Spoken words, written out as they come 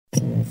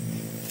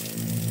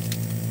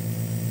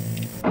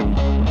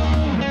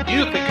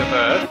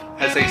Earth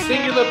as a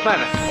singular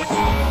planet.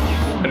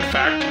 In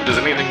fact, it is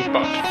anything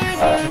but.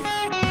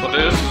 For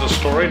this is a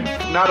story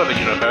not of a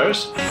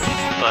universe,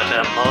 but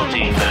a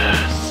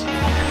multiverse,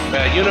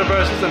 where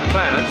universes and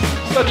planets,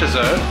 such as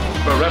Earth,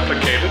 were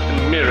replicated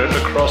and mirrored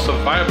across a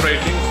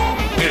vibrating,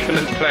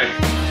 infinite plane.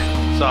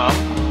 Some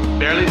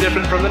barely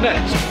different from the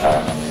next.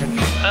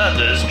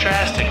 Others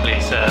drastically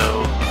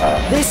so.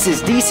 This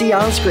is DC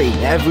On Screen.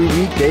 Every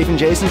week, Dave and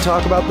Jason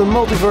talk about the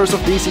multiverse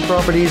of DC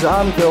properties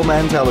on film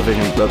and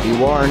television. But be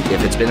warned,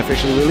 if it's been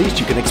officially released,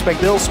 you can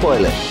expect they'll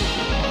spoil it.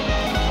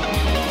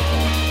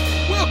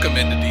 Welcome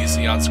into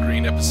DC On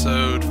Screen,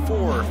 episode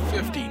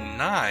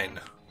 459.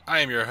 I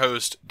am your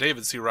host,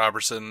 David C.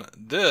 Robertson.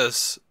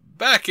 This,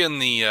 back in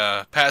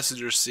the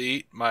passenger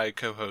seat, my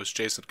co-host,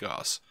 Jason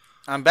Goss.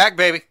 I'm back,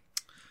 baby.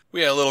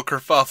 We had a little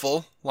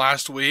kerfuffle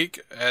last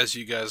week, as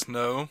you guys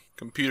know.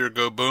 Computer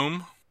go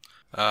boom.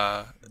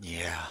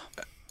 Yeah.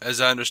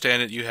 As I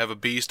understand it, you have a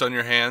beast on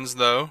your hands,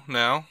 though,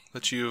 now,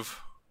 that you've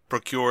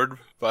procured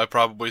by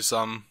probably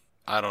some,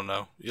 I don't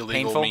know,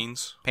 illegal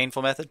means.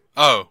 Painful method?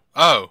 Oh,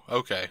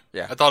 okay.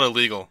 Yeah. I thought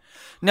illegal.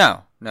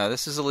 No,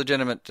 this is a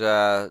legitimate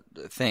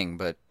thing,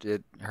 but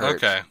it hurt.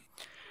 Okay.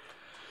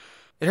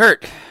 It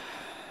hurt.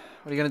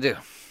 What are you going to do?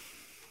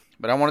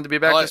 But I wanted to be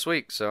back this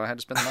week, so I had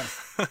to spend the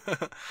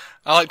money.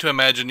 I like to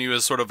imagine you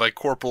as sort of a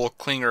Corporal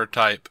Klinger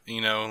type,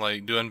 you know,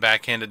 like doing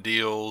backhanded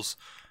deals.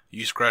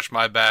 You scratch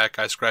my back,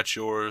 I scratch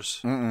yours.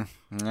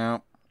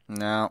 No.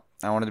 I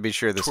wanted to be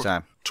sure this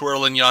time.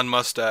 Twirling yon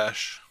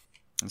mustache.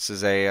 This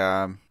was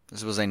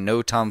a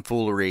no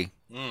tomfoolery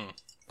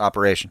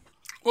operation.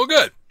 Well,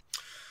 good.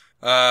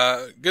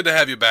 Good to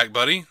have you back,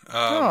 buddy.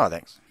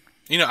 Thanks.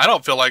 You know, I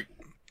don't feel like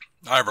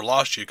I ever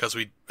lost you because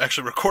we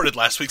actually recorded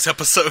last week's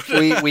episode.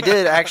 we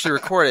did actually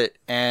record it,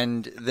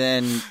 and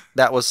then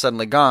that was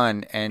suddenly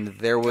gone, and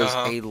there was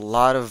a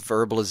lot of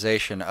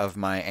verbalization of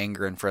my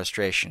anger and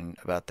frustration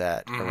about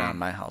that around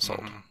my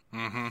household.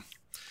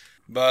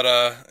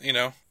 But, you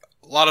know,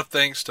 a lot of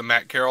thanks to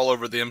Matt Carroll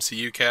over the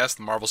MCU cast,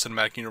 the Marvel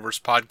Cinematic Universe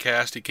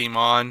podcast. He came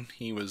on.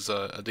 He was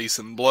a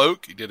decent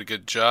bloke. He did a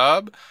good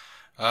job.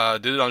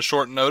 Did it on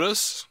short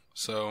notice,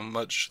 so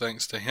much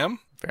thanks to him.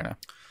 Fair enough.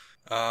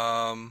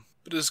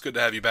 But it's good to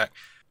have you back.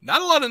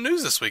 Not a lot of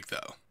news this week,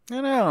 though.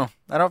 I know.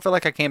 I don't feel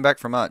like I came back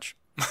for much.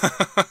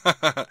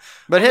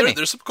 But hit me.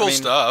 There's some cool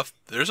stuff.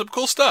 There's some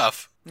cool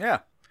stuff. Yeah.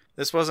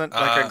 This wasn't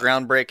like a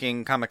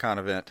groundbreaking Comic-Con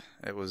event.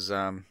 It was,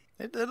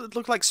 it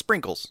looked like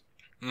sprinkles.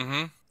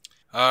 Right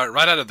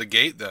out of the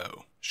gate,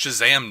 though,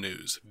 Shazam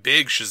news.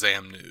 Big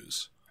Shazam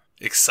news.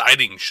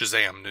 Exciting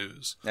Shazam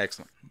news.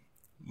 Excellent.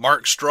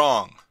 Mark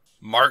Strong,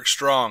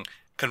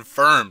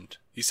 confirmed.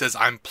 He says,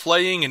 I'm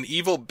playing an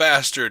evil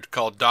bastard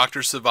called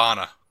Dr.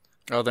 Savannah.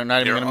 Oh, they're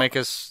not even going to make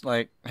us,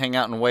 like, hang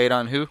out and wait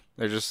on who?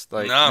 They're just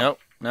like,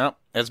 nope,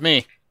 it's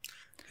me.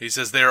 He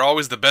says, they are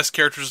always the best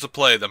characters to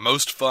play, the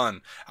most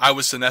fun. I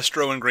was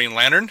Sinestro in Green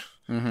Lantern,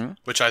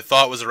 which I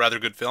thought was a rather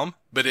good film,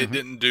 but it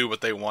didn't do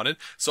what they wanted.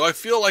 So I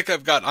feel like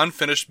I've got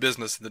unfinished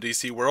business in the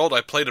DC world. I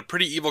played a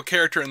pretty evil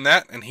character in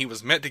that, and he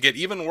was meant to get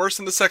even worse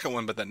in the second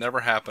one, but that never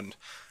happened.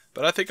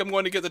 But I think I'm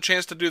going to get the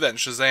chance to do that in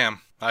Shazam.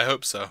 I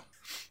hope so.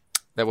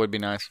 That would be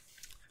nice.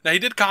 Now, he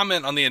did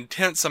comment on the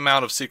intense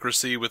amount of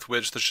secrecy with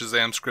which the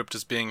Shazam script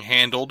is being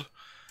handled.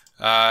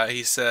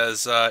 He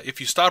says,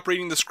 if you stop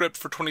reading the script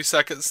for 20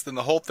 seconds, then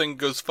the whole thing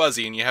goes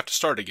fuzzy and you have to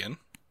start again.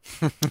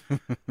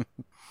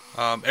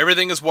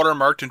 Everything is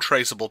watermarked and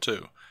traceable,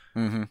 too.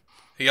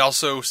 He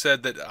also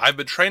said that I've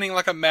been training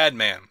like a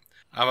madman.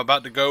 I'm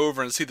about to go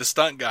over and see the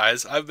stunt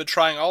guys. I've been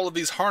trying all of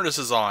these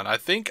harnesses on. I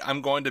think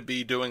I'm going to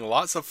be doing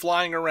lots of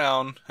flying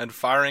around and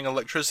firing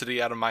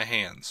electricity out of my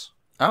hands.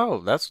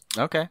 Oh, that's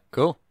okay.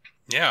 Cool.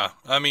 Yeah,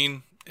 I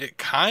mean, it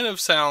kind of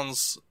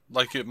sounds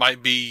like it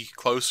might be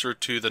closer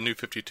to the New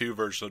 52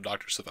 version of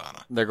Dr.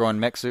 Savannah. They're going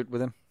mech suit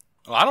with him?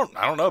 Well, I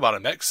don't know about a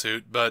mech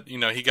suit, but, you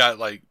know, he got,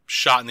 like,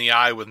 shot in the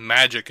eye with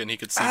magic and he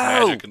could see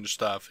magic and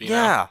stuff, you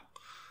know?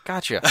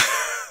 Gotcha.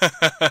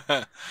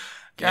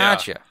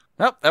 Gotcha.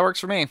 Nope, that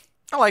works for me.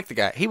 I like the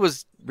guy. He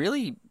was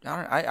really,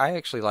 I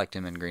actually liked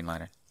him in Green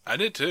Lantern. I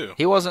did, too.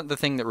 He wasn't the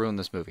thing that ruined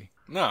this movie.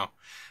 No.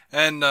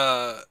 And,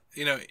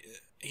 you know,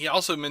 he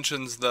also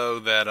mentions, though,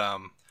 that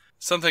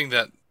something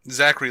that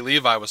Zachary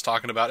Levi was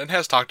talking about, and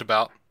has talked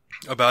about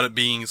it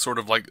being sort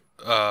of like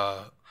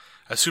a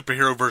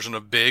superhero version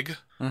of Big.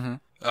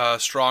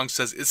 Strong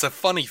says, it's a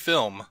funny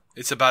film.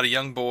 It's about a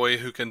young boy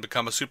who can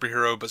become a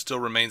superhero but still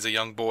remains a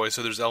young boy,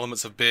 so there's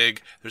elements of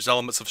Big, there's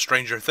elements of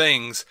Stranger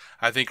Things.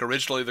 I think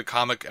originally the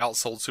comic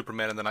outsold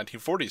Superman in the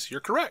 1940s. You're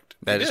correct.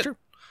 That is true.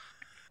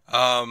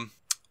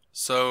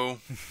 So...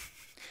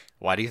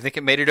 Why do you think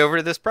it made it over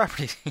to this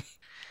property?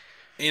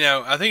 You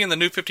know, I think in the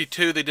New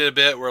 52 they did a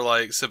bit where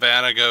like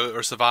Savannah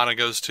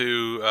goes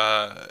to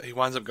he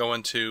winds up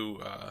going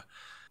to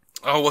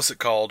what's it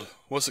called?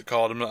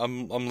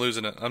 I'm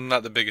losing it. I'm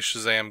not the biggest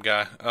Shazam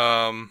guy.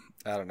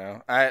 I don't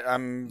know.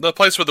 I'm the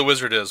place where the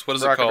wizard is. What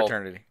is it called? Rock of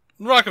Eternity.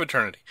 Rock of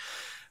Eternity.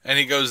 And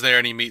he goes there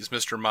and he meets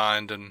Mr.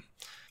 Mind, and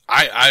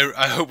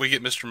I hope we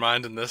get Mr.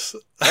 Mind in this.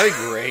 That'd be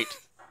great.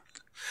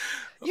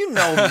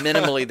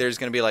 Minimally there's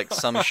going to be like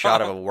some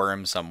shot of a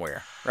worm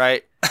somewhere,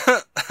 right?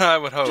 I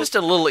would hope. Just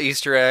a little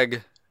Easter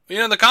egg.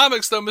 In the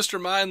comics, though,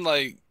 Mr. Mind,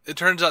 like, it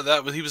turns out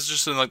that he was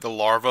just in, like, the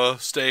larva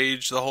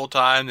stage the whole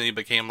time, and he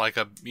became, like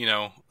a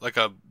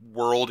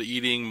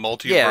world-eating,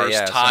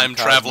 multiverse,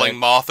 time-traveling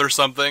moth or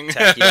something.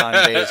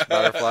 Tachyon-based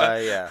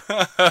butterfly, yeah.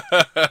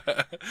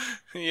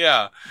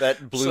 Yeah.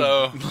 That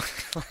blue,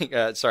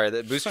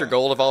 that Booster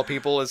Gold of all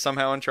people is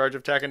somehow in charge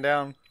of tracking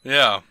down.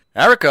 Yeah.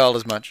 I recall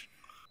as much.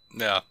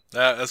 Yeah,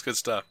 that's good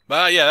stuff.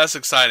 But, yeah, that's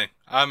exciting.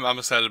 I'm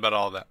excited about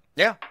all of that.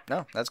 Yeah,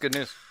 no, that's good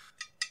news.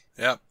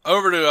 Yeah.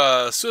 Over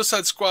to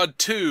Suicide Squad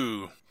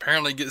 2.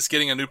 Apparently it's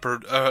getting a new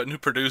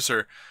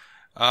producer.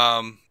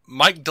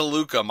 Michael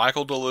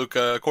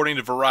DeLuca, according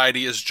to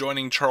Variety, is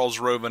joining Charles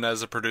Roven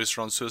as a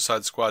producer on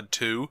Suicide Squad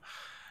 2.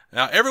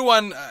 Now,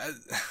 everyone,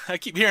 I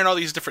keep hearing all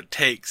these different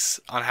takes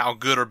on how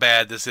good or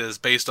bad this is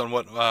based on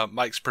what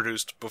Mike's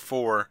produced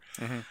before.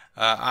 Mm-hmm.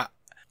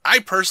 I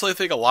personally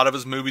think a lot of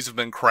his movies have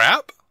been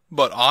crap,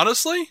 but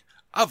honestly,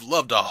 I've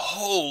loved a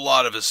whole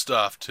lot of his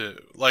stuff, too.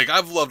 Like,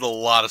 I've loved a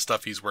lot of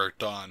stuff he's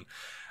worked on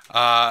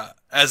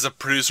as a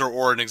producer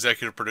or an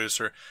executive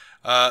producer.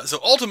 So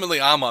ultimately,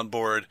 I'm on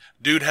board.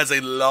 Dude has a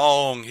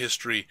long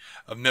history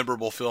of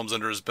memorable films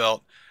under his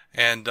belt.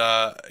 And,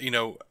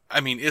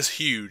 it's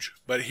huge.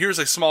 But here's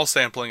a small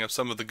sampling of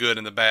some of the good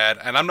and the bad.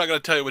 And I'm not going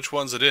to tell you which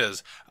ones it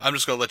is. I'm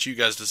just going to let you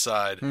guys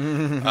decide.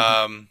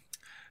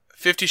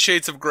 50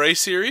 Shades of Grey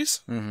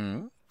series.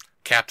 Mm-hmm.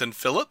 Captain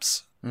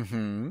Phillips.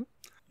 Mm-hmm.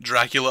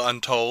 Dracula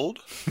Untold.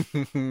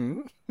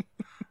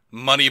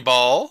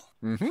 Moneyball.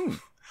 Mm-hmm.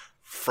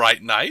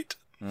 Fright Night.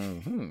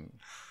 Mm-hmm.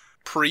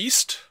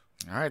 Priest.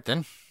 All right,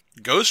 then.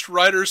 Ghost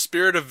Rider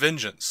Spirit of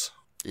Vengeance.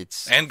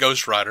 And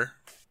Ghost Rider.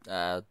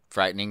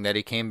 Frightening that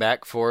he came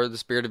back for the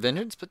Spirit of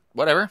Vengeance, but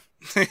whatever.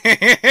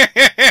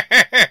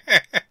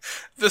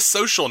 The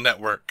Social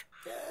Network.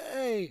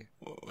 Yay.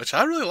 Which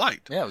I really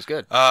liked. Yeah, it was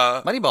good.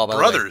 Moneyball, by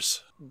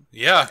Brothers. The way.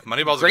 Yeah,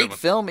 Moneyball's a good one. Great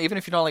film, even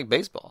if you don't like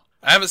baseball.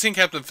 I haven't seen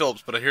Captain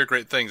Phillips, but I hear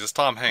great things. It's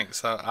Tom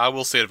Hanks. I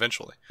will see it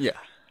eventually. Yeah.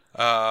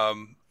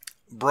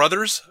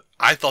 Brothers,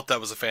 I thought that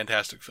was a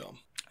fantastic film.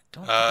 I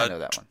don't think I know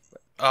that one.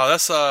 Oh,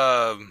 that's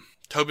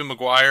Tobey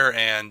Maguire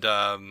and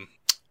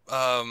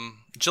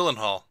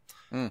Gyllenhaal.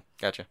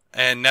 Gotcha.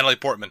 And Natalie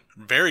Portman.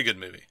 Very good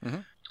movie.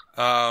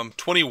 Mm-hmm.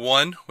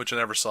 21, which I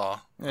never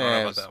saw. I don't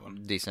know about that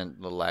one.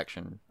 Decent little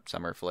action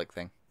summer flick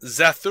thing.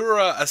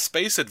 Zathura, A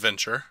Space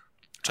Adventure,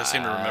 which I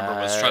seem to remember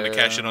was trying to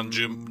cash in on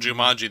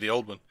Jumanji, the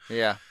old one.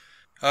 Yeah.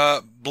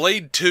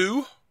 Blade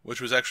 2, which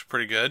was actually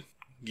pretty good.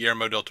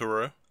 Guillermo del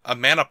Toro. A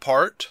Man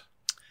Apart.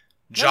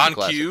 John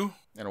Q.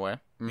 In a way.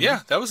 Mm-hmm.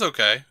 Yeah, that was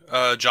okay.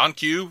 John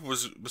Q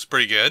was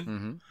pretty good.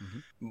 Mm-hmm. Mm-hmm.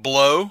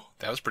 Blow,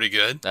 that was pretty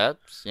good.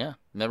 That's,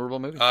 memorable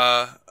movie.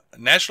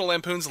 National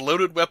Lampoon's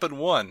Loaded Weapon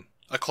 1,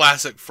 a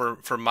classic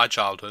from my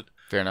childhood.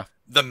 Fair enough.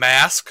 The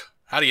Mask,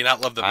 how do you not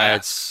love The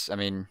Mask?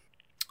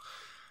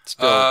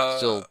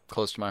 Still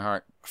close to my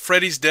heart.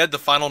 Freddy's Dead, The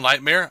Final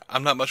Nightmare.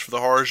 I'm not much for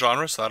the horror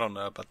genre, so I don't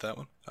know about that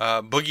one.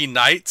 Boogie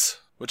Nights,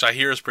 which I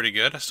hear is pretty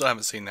good. I still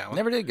haven't seen that one.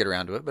 Never did get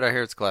around to it, but I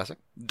hear it's a classic.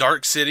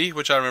 Dark City,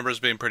 which I remember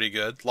as being pretty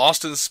good.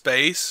 Lost in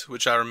Space,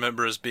 which I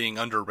remember as being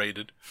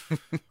underrated.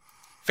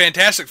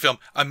 Fantastic film.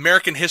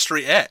 American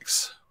History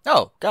X.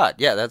 Oh, God.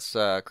 Yeah, that's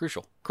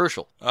crucial.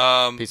 Crucial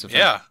piece of film.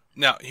 Yeah.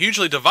 Now,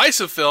 hugely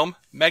divisive film,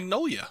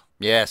 Magnolia.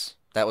 Yes.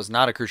 That was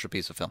not a crucial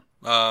piece of film.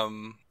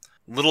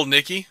 Little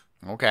Nicky.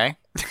 Okay.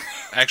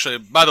 Actually,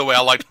 by the way,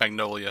 I liked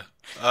Magnolia.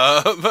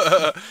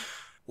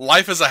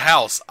 Life is a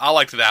House. I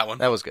liked that one.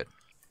 That was good.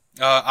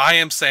 I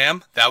Am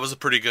Sam. That was a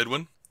pretty good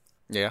one.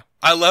 Yeah.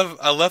 I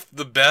left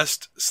the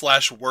best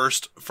 /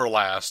 worst for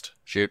last.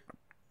 Shoot.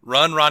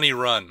 Run, Ronnie,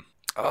 Run.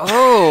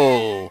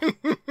 Oh.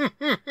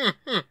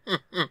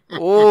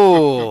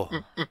 Oh.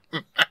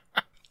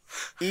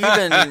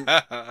 Even.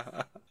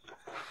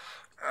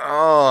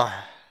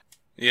 Oh.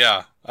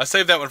 Yeah. I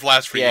saved that one for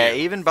last for you. Yeah,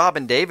 even Bob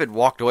and David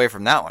walked away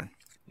from that one.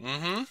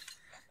 Mm-hmm.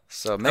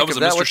 So that was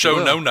a Mr.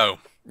 Show no.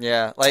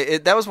 Yeah,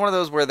 that was one of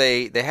those where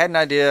they had an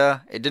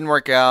idea, it didn't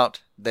work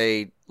out,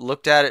 they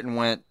looked at it and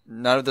went,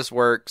 none of this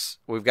works,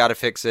 we've got to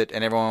fix it,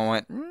 and everyone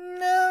went,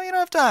 no, you don't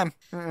have time,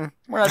 we're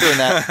not doing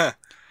that.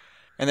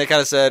 And they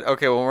kind of said,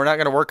 okay, well, we're not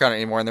going to work on it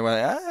anymore, and they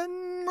went,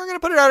 we're going to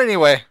put it out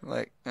anyway.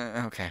 Like,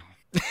 okay.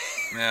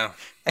 Yeah.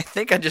 I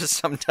think I just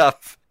summed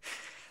up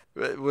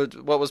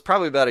what was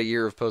probably about a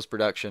year of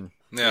post-production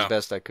as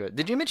best I could.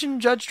 Did you mention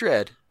Judge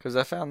Dredd? Because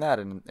I found that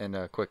in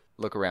a quick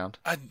look around.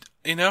 I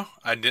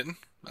didn't.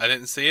 I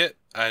didn't see it.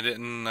 I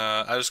didn't.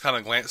 I just kind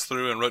of glanced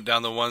through and wrote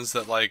down the ones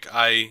that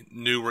I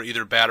knew were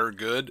either bad or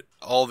good.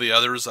 All the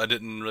others I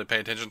didn't really pay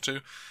attention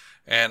to,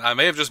 and I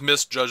may have just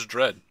missed Judge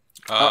Dredd.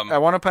 I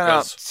want to point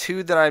out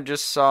two that I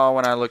just saw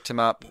when I looked him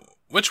up.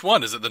 Which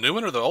one? Is it the new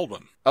one or the old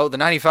one? Oh, the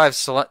 95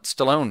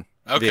 Stallone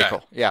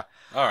vehicle. Yeah.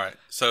 All right.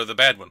 So the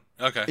bad one.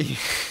 Okay.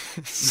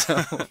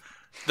 So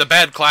the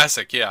bad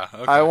classic. Yeah.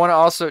 Okay. I want to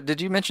also.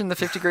 Did you mention the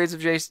 50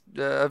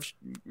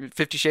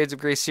 Shades of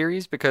Grey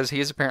series? Because he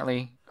is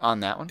apparently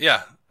on that one.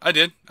 Yeah, I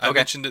did. I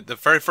mentioned it. The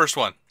very first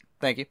one.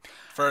 Thank you.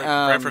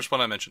 Very first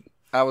one I mentioned.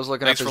 I was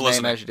looking Thanks up for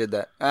his name listening. as you did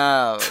that.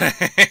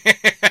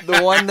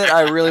 The one that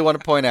I really want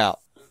to point out.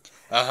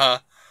 Uh-huh.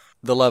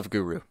 The Love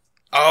Guru.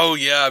 Oh,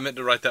 yeah, I meant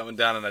to write that one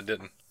down and I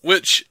didn't.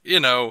 Which,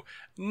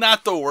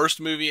 not the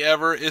worst movie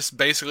ever. It's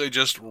basically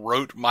just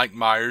wrote Mike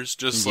Myers.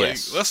 Just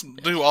Yes. let's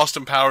do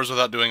Austin Powers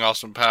without doing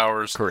Austin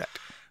Powers. Correct.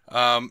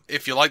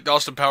 If you like the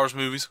Austin Powers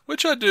movies,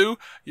 which I do,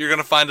 you're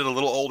going to find it a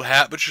little old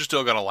hat, but you're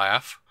still going to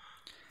laugh.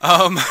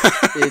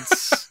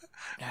 It's...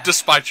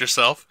 Despite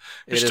yourself.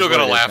 You're It is still going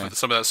what to it is, laugh man. at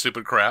some of that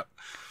stupid crap.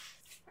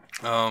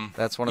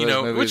 That's one of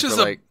those movies which is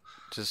where,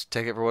 just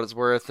take it for what it's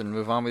worth and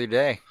move on with your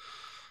day.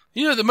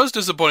 The most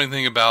disappointing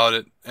thing about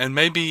it, and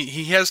maybe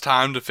he has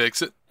time to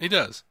fix it, he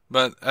does.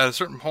 But at a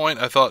certain point,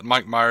 I thought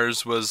Mike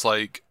Myers was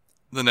like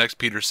the next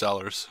Peter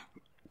Sellers.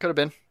 Could have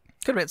been.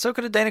 Could have been. So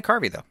could have Dana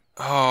Carvey, though.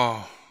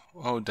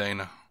 Oh,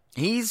 Dana.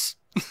 He's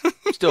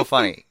still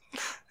funny.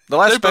 The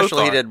last They both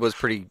special he are. did was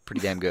pretty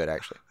damn good,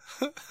 actually.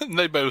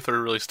 They both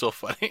are really still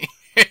funny.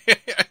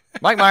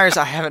 Mike Myers,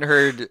 I haven't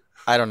heard.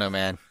 I don't know,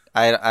 man.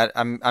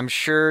 I'm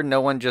sure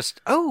no one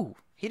just. Oh,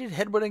 he did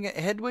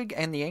Hedwig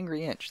and the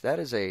Angry Inch. That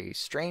is a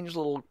strange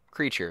little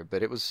creature,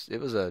 but it was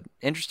a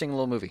interesting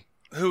little movie.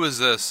 Who is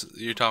this?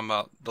 You're talking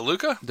about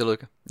DeLuca?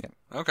 DeLuca. Yeah.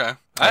 Okay. I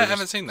I was haven't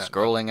just seen that.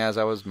 Scrolling as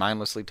I was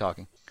mindlessly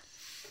talking.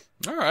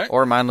 All right.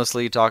 Or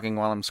mindlessly talking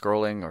while I'm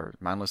scrolling, or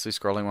mindlessly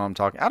scrolling while I'm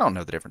talking. I don't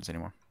know the difference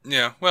anymore.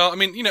 Yeah. Well, I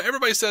mean,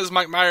 everybody says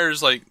Mike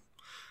Myers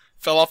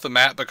fell off the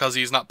map because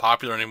he's not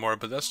popular anymore,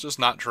 but that's just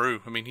not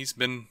true. I mean, he's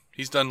done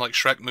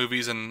Shrek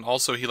movies, and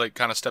also he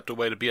kind of stepped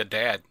away to be a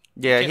dad.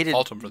 Yeah, Can't he did.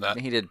 fault him for that.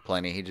 He did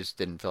plenty. He just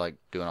didn't feel like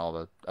doing all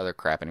the other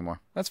crap anymore.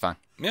 That's fine.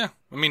 Yeah.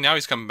 I mean, now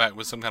he's coming back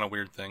with some kind of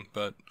weird thing,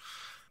 but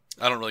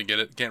I don't really get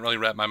it. Can't really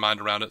wrap my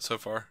mind around it so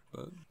far.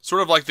 But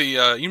sort of like the,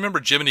 you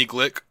remember Jiminy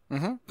Glick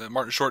that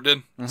Martin Short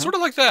did? Sort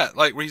of like that.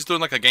 Like where he's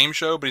doing like a game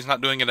show, but he's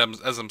not doing it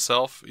as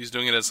himself. He's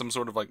doing it as some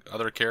sort of like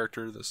other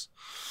character.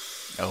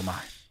 Oh my.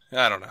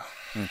 I don't know.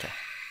 Okay.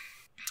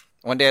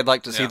 One day I'd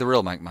like to see Yeah. the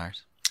real Mike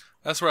Myers.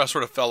 That's where I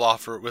sort of fell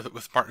off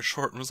with Martin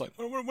Short and was like,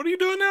 what are you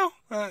doing now?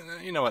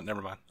 You know what?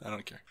 Never mind. I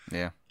don't care.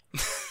 Yeah.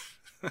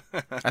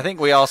 I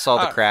think we all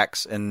saw the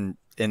cracks in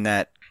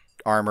that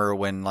armor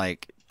when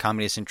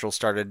Comedy Central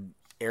started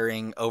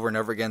airing over and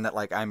over again that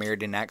I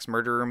Married an Axe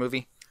Murderer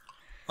movie.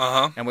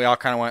 Uh-huh. And we all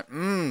kind of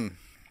went,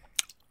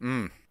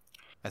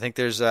 I think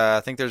there's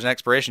an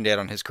expiration date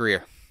on his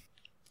career.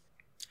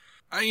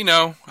 I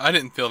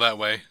didn't feel that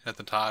way at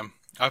the time.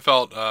 I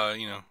felt,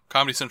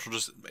 Comedy Central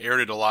just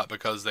aired it a lot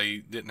because they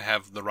didn't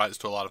have the rights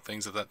to a lot of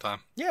things at that time.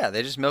 Yeah,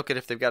 they just milk it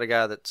if they've got a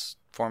guy that's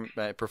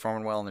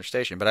performing well in their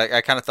station. But I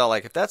kind of thought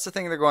if that's the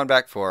thing they're going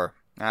back for,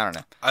 I don't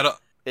know. I don't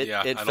think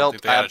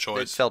they had a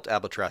choice. It felt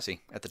albatrossy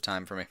at the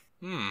time for me.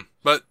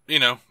 But,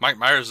 Mike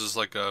Myers is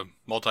like a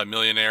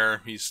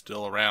multimillionaire. He's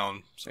still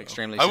around. So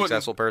Extremely I wouldn't-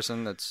 successful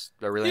person that's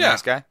a really Yeah.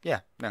 nice guy.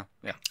 Yeah, no,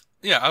 yeah.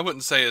 Yeah, I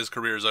wouldn't say his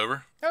career is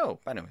over. Oh,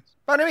 by no means.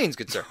 By no means,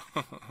 good sir.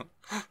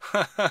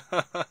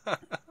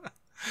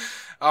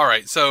 All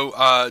right, so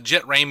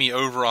Jet Raimi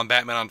over on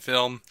Batman on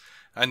Film.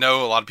 I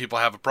know a lot of people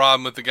have a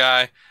problem with the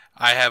guy.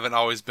 I haven't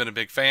always been a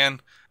big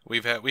fan. We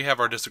have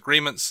our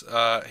disagreements.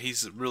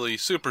 He's really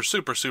super,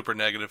 super, super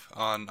negative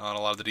on a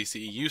lot of the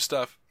DCEU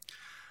stuff.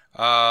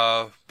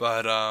 But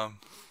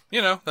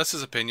that's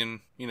his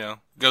opinion.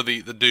 Go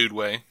the dude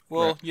way.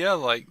 Well, Right.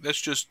 yeah,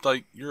 that's just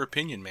your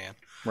opinion, man.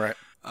 Right.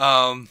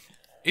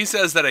 He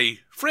says that a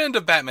friend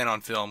of Batman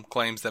on Film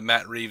claims that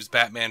Matt Reeves'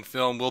 Batman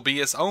film will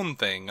be its own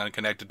thing,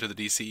 unconnected to the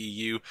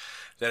DCEU,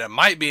 that it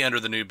might be under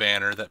the new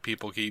banner that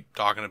people keep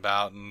talking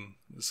about, and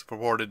it's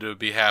purported to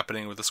be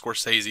happening with the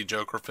Scorsese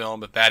Joker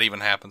film, if that even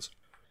happens.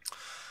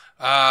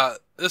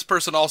 This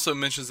person also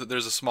mentions that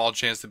there's a small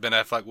chance that Ben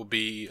Affleck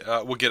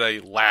will get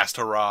a last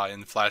hurrah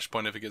in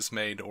Flashpoint if it gets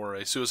made, or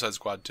a Suicide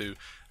Squad 2.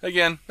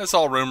 Again, that's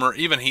all rumor.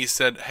 Even he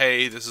said,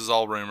 hey, this is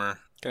all rumor.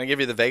 Can I give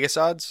you the Vegas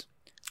odds?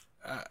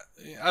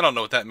 I don't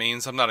know what that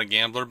means. I'm not a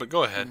gambler, but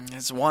go ahead.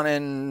 It's 1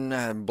 in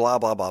blah,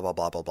 blah, blah, blah,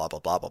 blah, blah, blah, blah,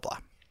 blah, blah, blah.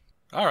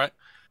 All right.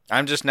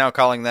 I'm just now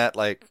calling that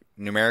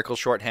numerical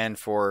shorthand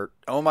for,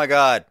 oh my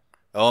God.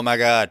 Oh my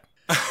God.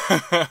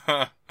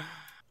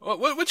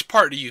 Which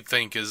part do you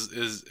think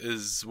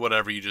is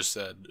whatever you just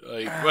said?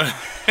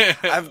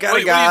 I've got what a do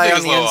you guy think on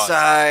is the low odds?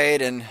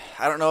 inside, and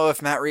I don't know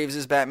if Matt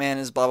Reeves' Batman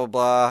is blah, blah,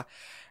 blah.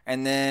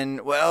 And then,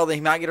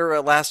 he might get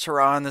a last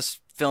hurrah in this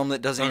film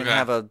that doesn't even Okay.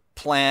 have a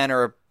plan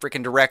or a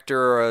freaking director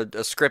or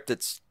a script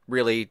that's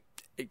really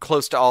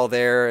close to all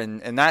there.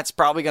 And that's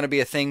probably going to be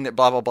a thing that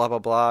blah, blah, blah, blah,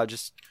 blah.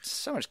 Just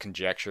so much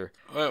conjecture.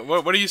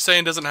 What are you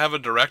saying doesn't have a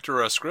director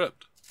or a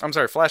script? I'm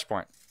sorry,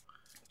 Flashpoint.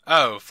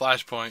 Oh,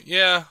 Flashpoint.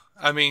 Yeah.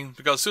 I mean,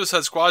 because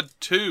Suicide Squad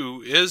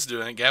 2 is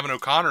doing it. Gavin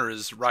O'Connor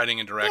is writing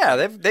and directing. Yeah,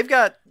 they've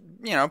got,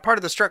 part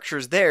of the structure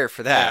is there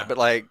for that. Yeah.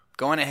 But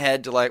going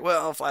ahead to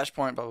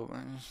Flashpoint, blah, blah, blah.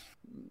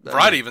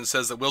 Variety even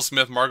says that Will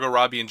Smith, Margot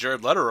Robbie, and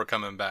Jared Leto are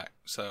coming back.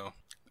 So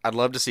I'd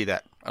love to see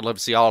that. I'd love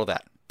to see all of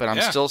that. But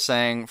I'm still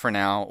saying, for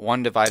now,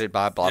 1 divided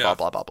by blah, blah,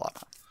 blah, blah, blah.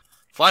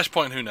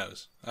 Flashpoint, who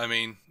knows? I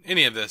mean,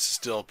 any of this is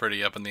still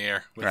pretty up in the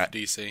air with Right.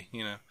 DC,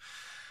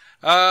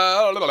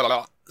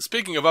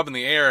 Speaking of up in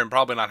the air and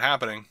probably not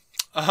happening,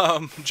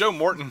 Joe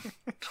Morton.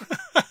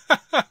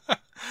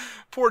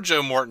 Poor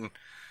Joe Morton.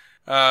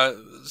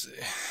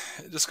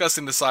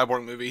 Discussing the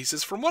Cyborg movie, he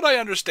says, "From what I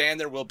understand,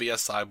 there will be a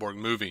Cyborg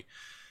movie.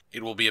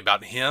 It will be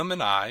about him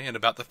and I, and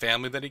about the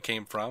family that he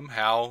came from,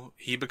 how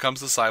he becomes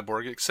the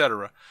Cyborg,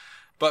 etc.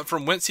 But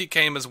from whence he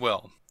came as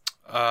well."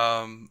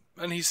 And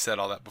he said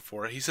all that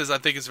before. He says, "I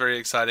think it's very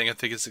exciting. I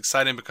think it's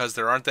exciting because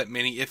there aren't that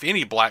many, if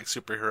any, black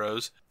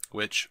superheroes,"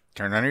 which...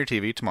 Turn on your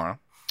TV tomorrow.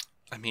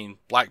 I mean,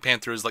 Black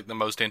Panther is like the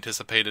most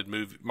anticipated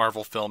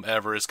Marvel film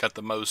ever. It's got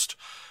the most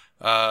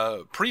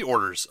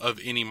pre-orders of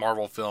any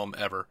Marvel film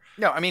ever.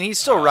 No, I mean, he's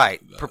still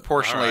right.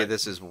 Proportionally, right.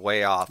 This is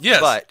way off.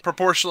 Yes, but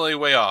proportionally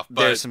way off.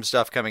 But there's some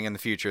stuff coming in the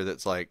future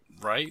that's like,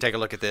 right? Take a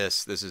look at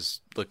this. This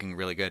is looking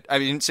really good. I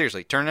mean,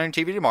 seriously, turn on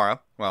your TV tomorrow.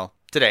 Well,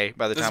 today,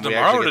 by the time we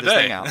actually get this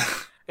thing out.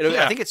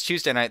 Yeah. I think it's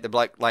Tuesday night. The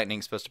Black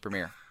Lightning's supposed to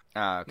premiere.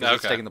 Because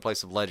it's taking the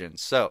place of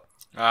Legends. So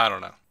I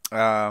don't know.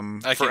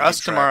 For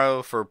us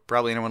tomorrow, for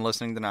probably anyone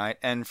listening tonight,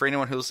 and for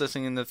anyone who's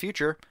listening in the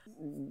future,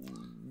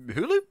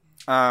 Hulu?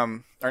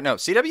 Or no,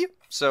 CW?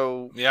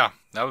 So yeah,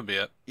 that would be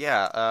it.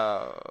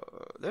 Yeah,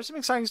 there's some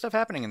exciting stuff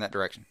happening in that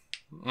direction.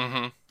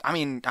 Mm-hmm. I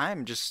mean,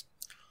 I'm just...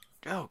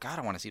 Oh, God,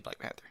 I want to see Black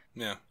Panther.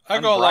 Yeah. I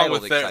go along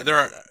with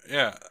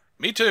yeah,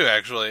 me too,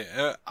 actually.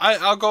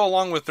 I'll go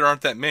along with there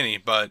aren't that many,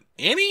 but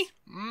any?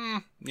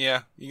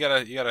 Yeah, you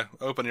gotta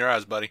open your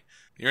eyes, buddy.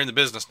 You're in the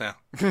business now.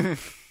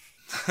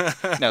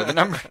 No,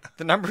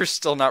 the number's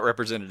still not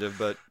representative,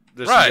 but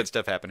there's some good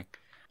stuff happening.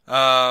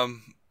 But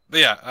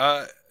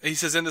yeah, he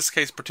says in this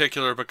case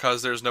particular,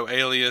 because there's no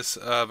alias,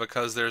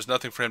 because there's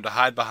nothing for him to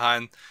hide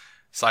behind,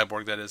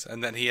 Cyborg that is,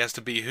 and that he has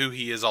to be who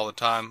he is all the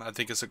time. I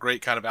think it's a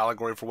great kind of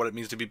allegory for what it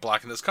means to be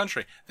black in this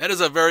country. That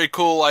is a very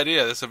cool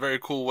idea. That's a very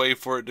cool way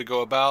for it to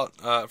go about,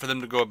 for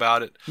them to go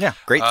about it. Yeah,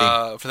 great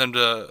theme. For them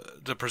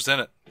to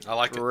present it. I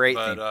like it. Great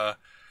but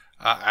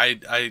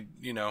I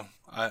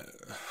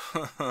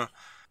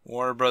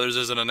Warner Brothers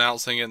isn't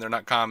announcing it, and they're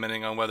not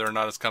commenting on whether or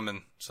not it's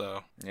coming.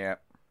 So yeah,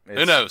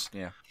 who knows?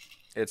 Yeah,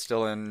 it's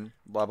still in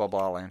blah blah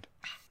blah land.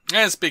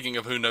 And speaking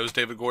of who knows,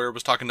 David Goyer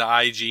was talking to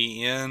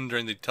IGN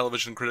during the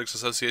Television Critics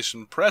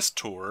Association press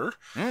tour.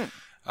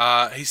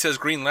 He says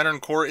Green Lantern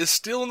Corps is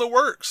still in the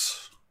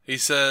works. He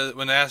said,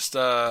 when asked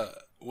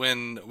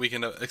when we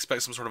can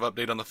expect some sort of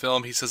update on the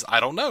film, he says, "I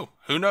don't know.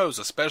 Who knows,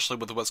 especially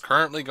with what's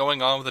currently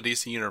going on with the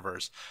DC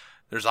Universe.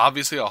 There's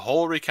obviously a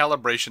whole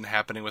recalibration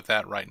happening with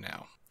that right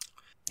now."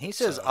 He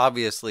says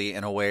obviously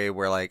in a way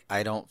where, like,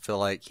 I don't feel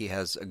like he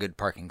has a good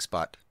parking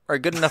spot. Or a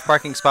good enough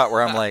parking spot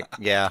where I'm like,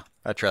 yeah,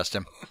 I trust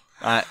him.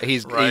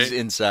 He's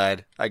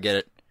inside. I get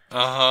it.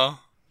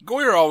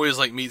 Goyer always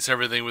like meets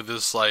everything with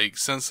this like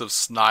sense of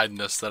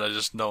snideness that I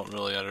just don't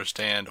really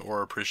understand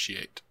or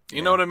appreciate.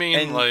 You know what I mean?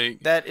 And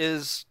like that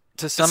is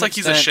to some it's like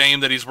extent, he's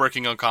ashamed that he's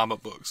working on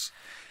comic books.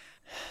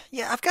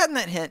 Yeah, I've gotten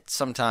that hint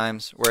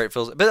sometimes where it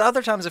feels, but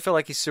other times I feel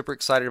like he's super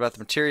excited about the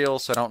material,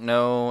 so I don't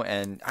know,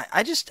 and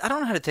I don't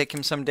know how to take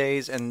him some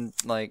days, and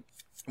like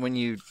when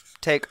you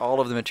take all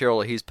of the material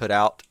that he's put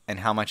out and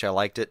how much I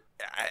liked it,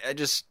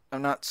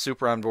 I'm not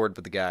super on board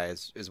with the guy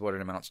is what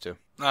it amounts to.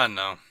 I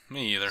know,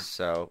 me either.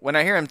 So when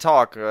I hear him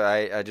talk,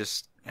 I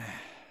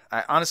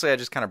honestly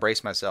just kind of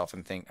brace myself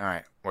and think, all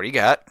right, what do you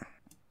got?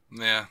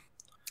 Yeah,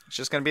 it's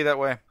just gonna be that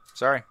way.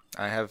 Sorry,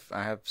 I have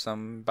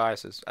some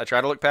biases. I try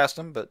to look past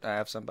them, but I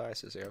have some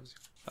biases here.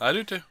 I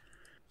do too.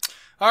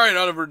 All right,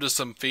 on over to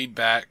some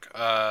feedback.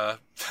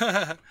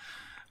 Brentak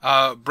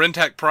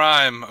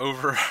Prime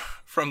over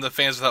from the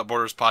Fans Without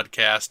Borders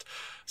podcast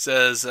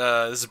says,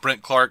 this is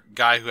Brent Clark,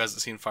 guy who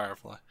hasn't seen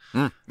Firefly.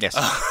 Yes.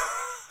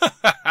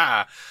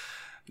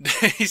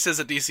 He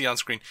says at DC On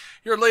Screen,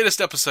 your latest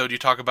episode you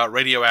talk about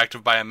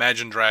Radioactive by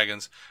Imagine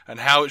Dragons and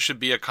how it should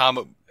be in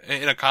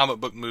a comic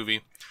book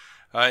movie.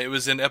 It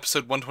was in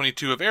episode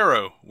 122 of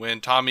Arrow,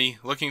 when Tommy,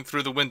 looking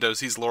through the window,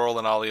 sees Laurel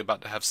and Ollie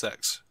about to have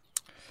sex.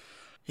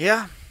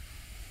 Yeah.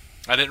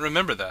 I didn't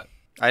remember that.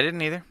 I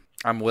didn't either.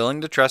 I'm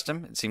willing to trust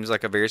him. It seems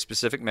like a very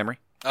specific memory.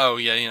 Oh,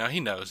 yeah, he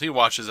knows. He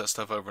watches that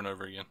stuff over and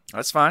over again.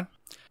 That's fine.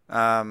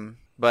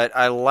 But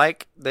I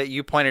like that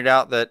you pointed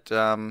out that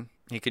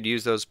he could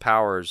use those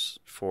powers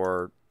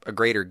for a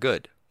greater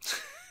good.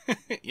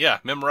 Yeah,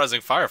 memorizing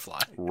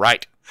Firefly.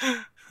 Right.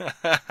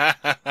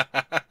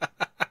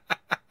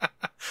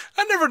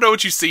 I never know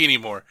what you see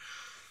anymore.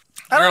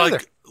 You're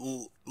like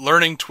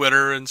learning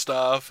Twitter and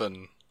stuff,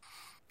 and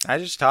I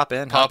just pop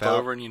in, pop hop out.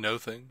 over, and you know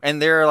things.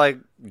 And there are like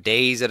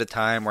days at a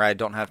time where I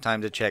don't have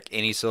time to check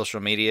any social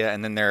media,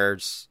 and then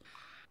there's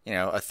a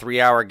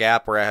 3-hour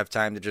gap where I have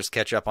time to just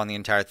catch up on the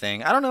entire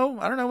thing. I don't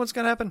know what's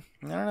gonna happen.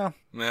 I don't know.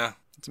 Yeah,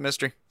 it's a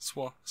mystery. It's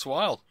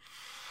wild.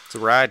 It's a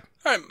ride.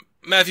 All right,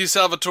 Matthew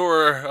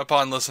Salvatore,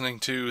 upon listening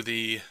to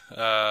the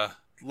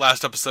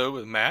last episode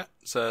with Matt,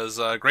 says,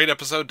 great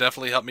episode,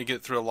 definitely helped me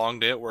get through a long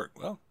day at work.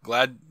 Well,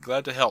 glad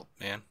to help,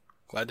 man.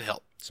 Glad to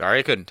help. Sorry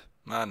I couldn't.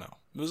 I know.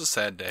 It was a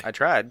sad day. I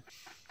tried.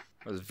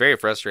 I was very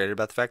frustrated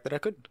about the fact that I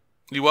couldn't.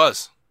 He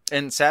was.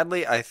 And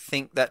sadly, I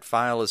think that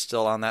file is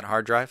still on that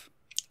hard drive.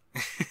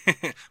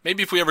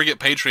 Maybe if we ever get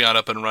Patreon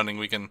up and running,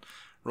 we can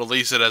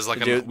release it as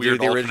like do a weird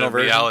the original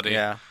alternate reality.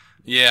 version.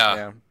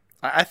 Yeah.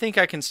 I think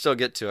I can still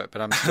get to it,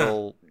 but I'm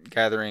still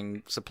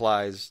gathering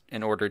supplies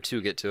in order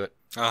to get to it.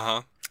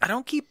 Uh-huh. I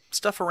don't keep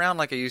stuff around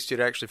like I used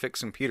to actually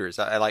fix computers.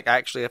 I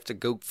actually have to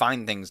go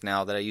find things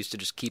now that I used to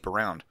just keep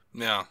around.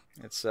 Yeah.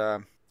 It's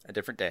a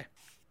different day.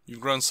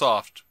 You've grown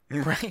soft.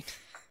 Right.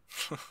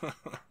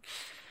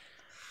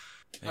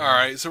 All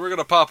right, so we're going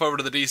to pop over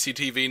to the DC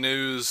TV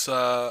news.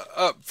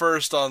 Up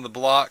first on the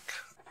block,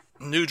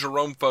 new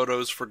Jerome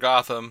photos for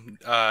Gotham.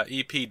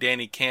 EP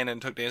Danny Cannon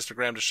took to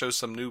Instagram to show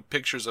some new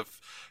pictures of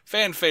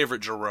fan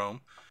favorite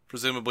Jerome.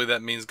 Presumably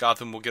that means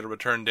Gotham will get a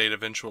return date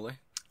eventually.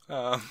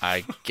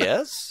 I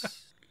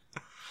guess.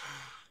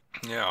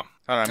 Yeah.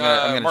 Hold on,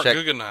 I'm gonna Mark check.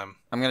 Guggenheim.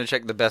 I'm gonna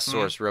check the best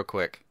source real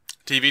quick.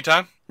 TV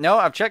time? No,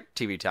 I've checked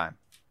TV Time.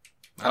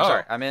 I'm Oh.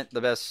 sorry, I meant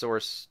the best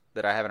source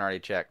that I haven't already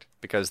checked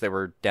because they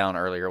were down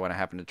earlier when I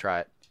happened to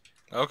try it.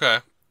 Okay.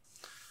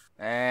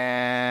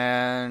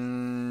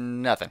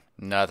 And nothing.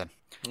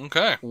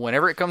 Okay.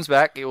 Whenever it comes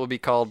back, it will be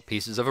called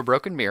Pieces of a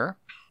Broken Mirror.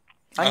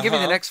 I can give you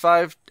the next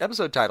 5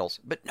 episode titles,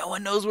 but no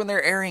one knows when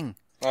they're airing.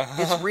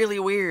 It's really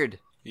weird.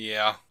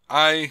 Yeah.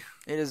 It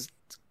has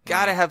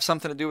got to have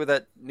something to do with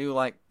that new,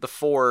 like, the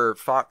 4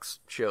 Fox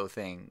show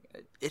thing.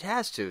 It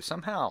has to,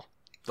 somehow.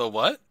 The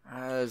what?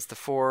 It's the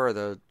 4 or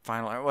the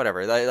final, or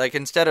whatever. Like,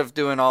 instead of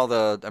doing all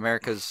the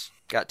America's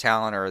Got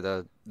Talent or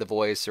the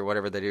Voice or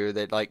whatever they do,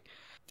 they, like,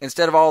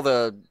 instead of all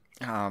the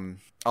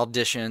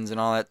auditions and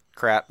all that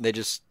crap, they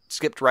just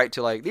skipped right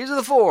to, like, these are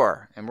the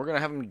 4, and we're going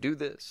to have them do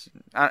this.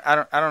 I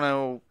don't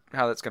know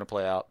how that's going to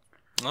play out.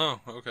 Oh,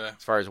 okay.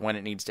 As far as when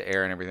it needs to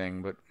air and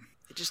everything, but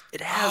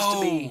it has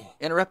to be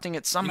interrupting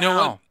it somehow. You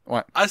know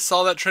what? I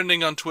saw that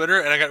trending on Twitter,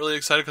 and I got really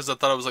excited because I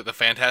thought it was like the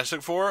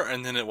Fantastic Four,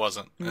 and then it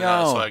wasn't.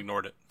 No. So I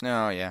ignored it.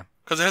 No, yeah.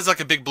 Because it has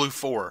like a big blue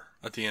 4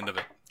 at the end of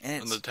it.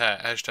 And on the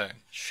hashtag.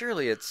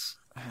 Surely it's...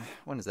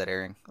 When is that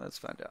airing? Let's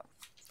find out.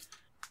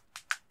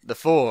 The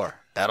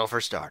 4, Battle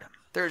for Stardom.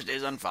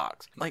 Thursdays on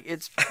Fox. Like,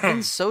 it's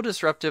been so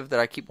disruptive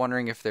that I keep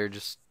wondering if they're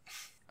just...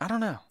 I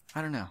don't know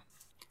how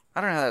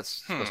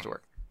that's supposed to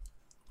work.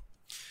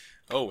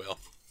 Oh, well.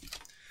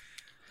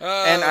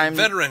 And I'm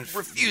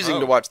refusing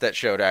to watch that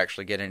show to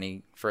actually get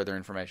any further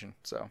information.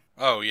 So.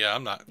 Oh, yeah,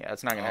 I'm not. Yeah,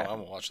 it's not going to happen. I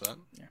won't watch that.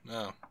 Yeah.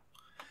 No.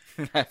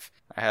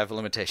 I have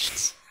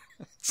limitations.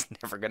 It's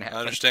never going to happen.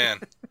 I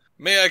understand.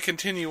 May I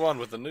continue on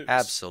with the news?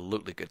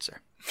 Absolutely, good sir.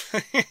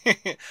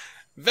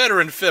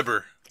 Veteran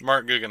fibber,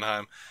 Mark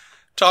Guggenheim,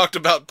 talked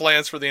about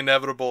plans for the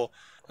inevitable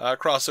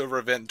crossover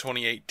event in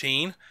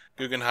 2018.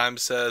 Guggenheim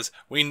says,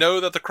 "We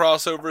know that the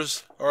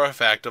crossovers are a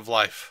fact of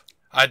life.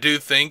 I do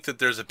think that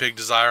there's a big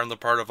desire on the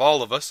part of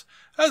all of us,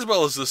 as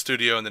well as the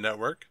studio and the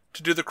network,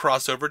 to do the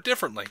crossover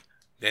differently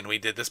than we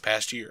did this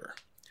past year.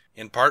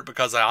 In part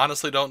because I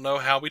honestly don't know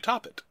how we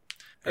top it.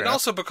 And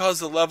also because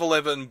the level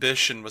of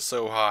ambition was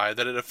so high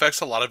that it affects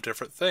a lot of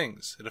different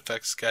things. It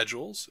affects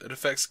schedules, it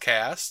affects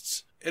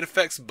casts, it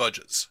affects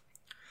budgets.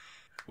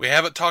 We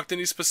haven't talked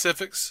any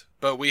specifics,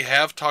 but we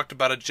have talked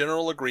about a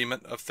general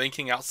agreement of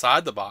thinking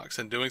outside the box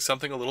and doing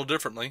something a little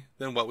differently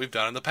than what we've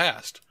done in the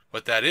past.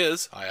 What that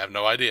is, I have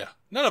no idea.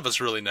 None of us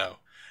really know.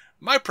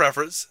 My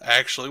preference,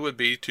 actually, would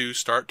be to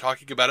start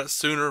talking about it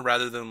sooner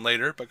rather than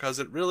later, because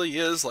it really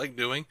is like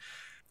doing...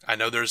 I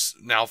know there's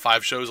now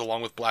 5 shows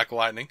along with Black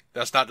Lightning.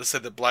 That's not to say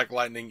that Black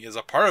Lightning is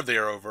a part of the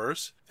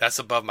Arrowverse. That's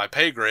above my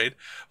pay grade.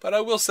 But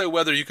I will say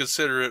whether you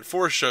consider it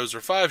 4 shows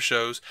or 5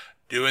 shows,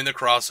 doing the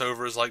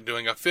crossover is like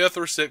doing a 5th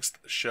or 6th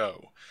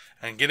show.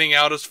 And getting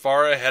out as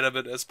far ahead of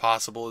it as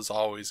possible is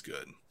always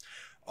good.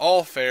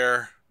 All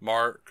fair,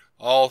 Mark.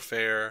 All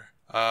fair.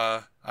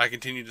 I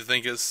continue to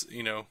think it's,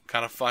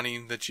 kind of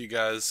funny that you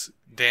guys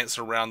dance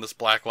around this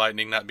Black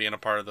Lightning not being a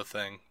part of the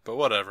thing. But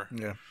whatever.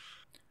 Yeah.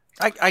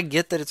 I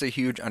get that it's a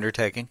huge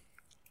undertaking.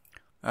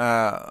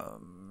 But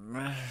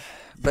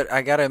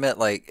I gotta admit,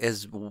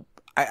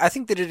 I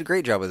think they did a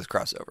great job with this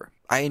crossover.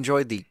 I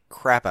enjoyed the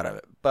crap out of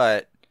it,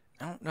 but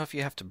I don't know if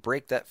you have to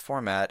break that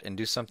format and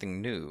do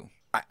something new.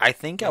 I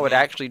think I would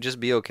actually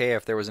just be okay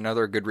if there was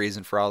another good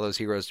reason for all those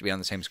heroes to be on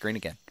the same screen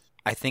again.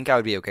 I think I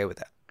would be okay with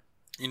that.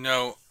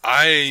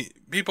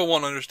 People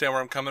won't understand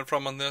where I'm coming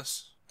from on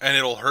this, and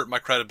it'll hurt my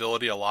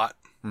credibility a lot.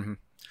 Mm-hmm.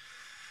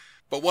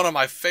 But one of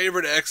my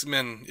favorite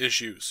X-Men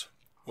issues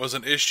was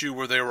an issue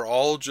where they were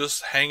all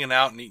just hanging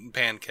out and eating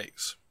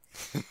pancakes.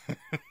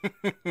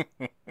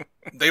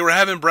 They were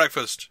having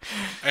breakfast,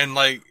 and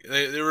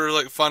they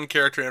were fun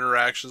character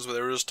interactions where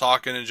they were just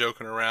talking and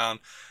joking around.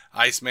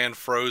 Iceman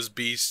froze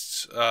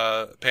Beast's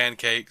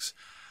pancakes,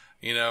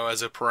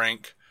 as a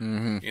prank.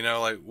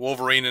 Mm-hmm.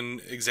 Wolverine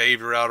and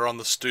Xavier out on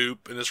the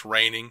stoop and it's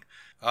raining.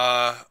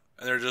 And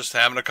they're just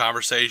having a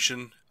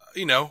conversation,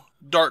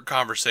 dark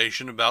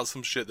conversation about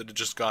some shit that had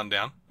just gone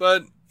down.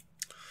 But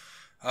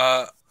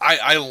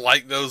I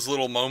like those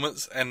little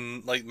moments,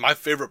 and my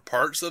favorite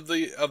parts of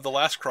the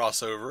last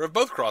crossover, of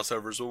both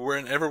crossovers, were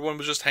when everyone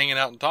was just hanging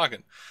out and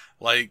talking.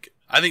 I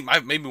think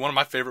maybe one of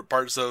my favorite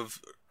parts of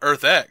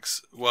Earth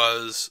X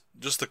was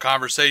just the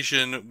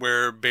conversation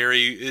where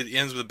it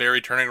ends with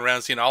Barry turning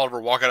around, seeing Oliver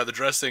walk out of the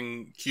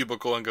dressing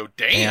cubicle and go,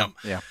 "Damn."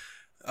 Yeah.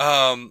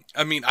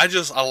 I mean, I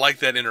like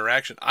that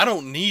interaction. I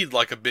don't need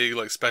like a big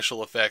like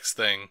special effects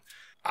thing.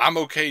 I'm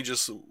okay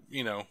just,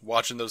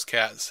 watching those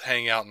cats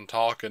hang out and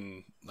talk,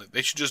 and like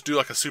they should just do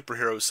like a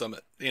superhero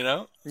summit,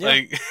 Yeah.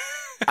 Like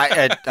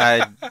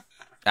I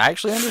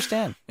actually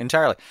understand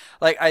entirely.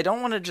 Like, I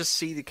don't want to just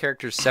see the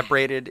characters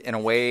separated in a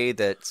way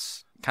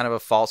that's kind of a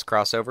false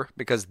crossover,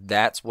 because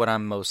that's what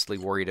I'm mostly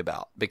worried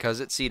about. Because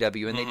it's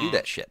CW and they do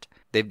that shit.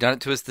 They've done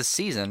it to us this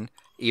season,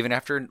 even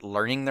after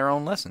learning their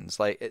own lessons.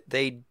 Like,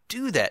 they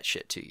do that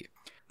shit to you.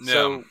 Yeah.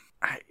 So,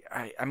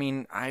 I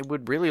mean, I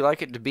would really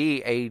like it to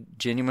be a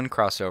genuine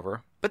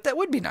crossover, but that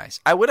would be nice.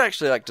 I would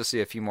actually like to see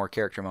a few more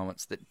character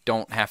moments that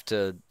don't have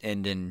to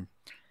end in,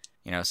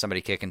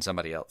 somebody kicking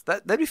somebody else.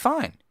 That'd be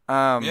fine.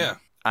 Yeah.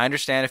 I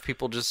understand if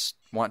people just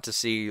want to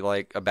see,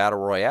 like, a battle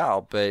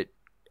royale, but,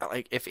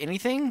 like, if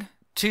anything,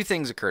 two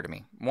things occur to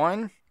me.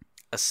 One,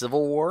 a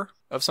civil war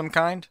of some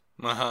kind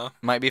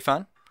might be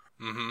fun.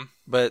 Mm-hmm.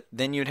 But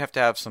then you'd have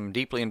to have some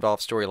deeply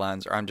involved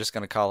storylines, or I'm just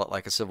going to call it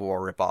like a Civil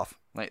War ripoff.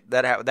 Like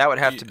that would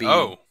have to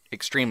be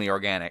extremely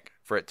organic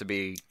for it to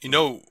be.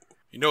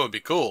 What'd be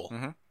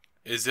cool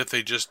is if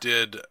they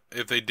did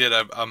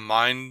a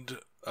mind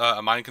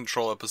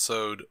control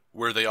episode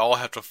where they all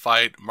have to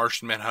fight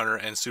Martian Manhunter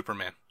and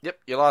Superman.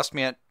 Yep, you lost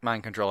me at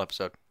mind control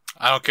episode.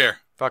 I don't care.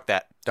 Fuck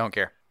that. Don't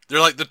care. They're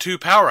like the two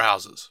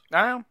powerhouses.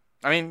 I know.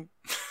 I mean,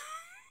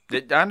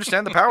 I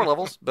understand the power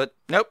levels, but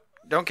nope,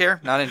 don't care.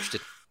 Not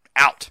interested.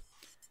 Out.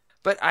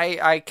 But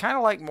I kind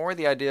of like more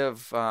the idea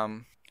of,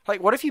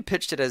 like, what if you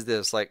pitched it as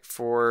this, like,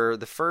 for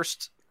the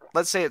first,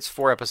 let's say it's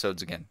 4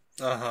 episodes again.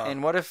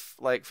 And what if,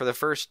 like, for the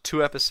first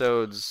 2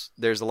 episodes,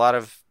 there's a lot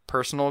of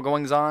personal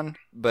goings on,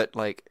 but,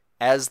 like,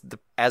 as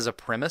a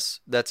premise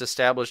that's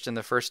established in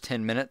the first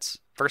 10 minutes,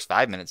 first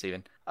 5 minutes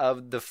even,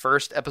 of the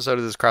first episode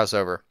of this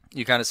crossover,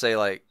 you kind of say,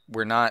 like,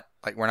 we're not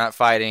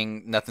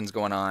fighting, nothing's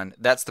going on.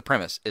 That's the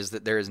premise, is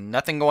that there is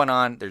nothing going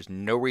on. There's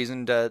no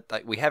reason to,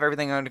 like, we have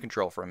everything under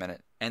control for a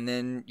minute. And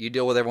then you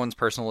deal with everyone's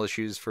personal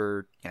issues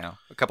for,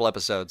 a couple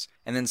episodes.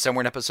 And then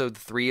somewhere in episode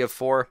 3 of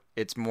 4,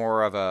 it's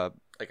more of a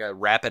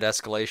rapid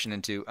escalation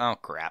into, oh,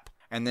 crap.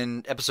 And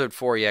then episode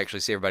 4, you actually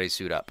see everybody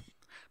suit up.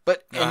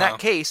 But in that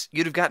case,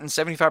 you'd have gotten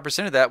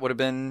 75% of that would have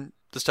been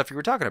the stuff you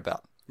were talking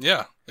about.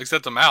 Yeah,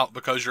 except I'm out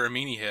because you're a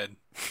meanie head.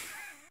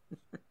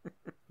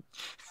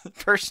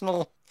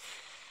 Personal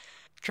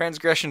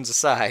transgressions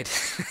aside,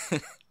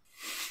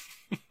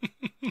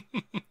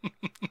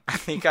 I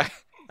think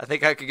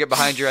I could get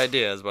behind your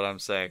idea, is what I'm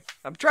saying.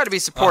 I'm trying to be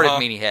supportive,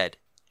 meanie head.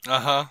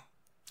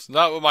 It's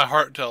not what my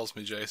heart tells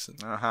me, Jason.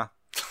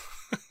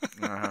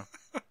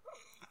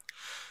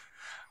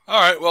 All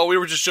right, well, we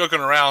were just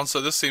joking around,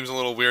 so this seems a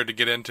little weird to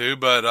get into,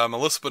 but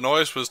Melissa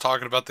Benoist was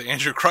talking about the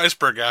Andrew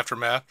Kreisberg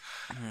aftermath.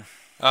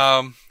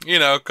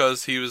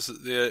 Because he was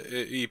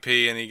the EP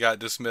and he got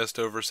dismissed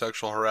over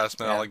sexual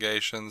harassment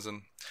allegations.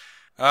 And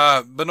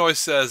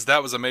Benoist says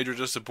that was a major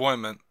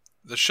disappointment.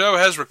 The show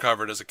has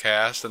recovered as a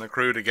cast and a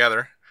crew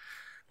together.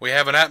 We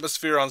have an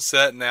atmosphere on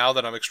set now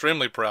that I'm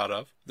extremely proud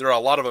of. There are a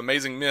lot of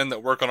amazing men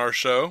that work on our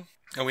show,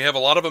 and we have a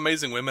lot of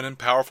amazing women in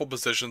powerful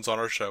positions on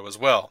our show as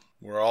well.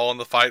 We're all in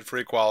the fight for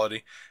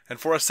equality and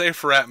for a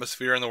safer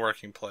atmosphere in the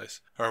working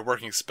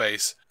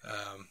space.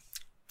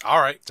 All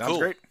right, sounds cool.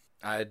 Great.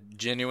 I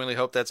genuinely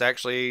hope that's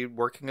actually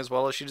working as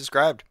well as she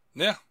described.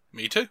 Yeah,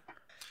 me too.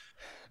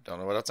 Don't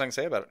know what else I can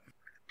say about it.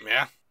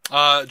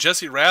 Yeah.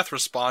 Jesse Rath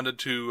responded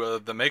to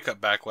the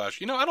makeup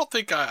backlash. I don't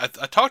think I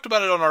talked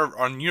about it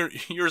on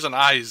yours and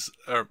I's,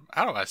 or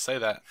how do I say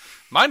that?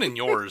 Mine and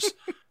yours,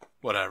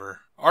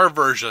 whatever. Our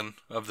version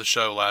of the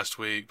show last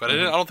week, but I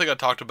don't think I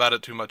talked about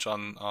it too much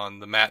on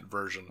the Matt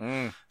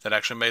version that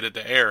actually made it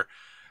to air.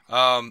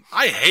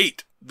 I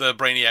hate the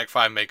Brainiac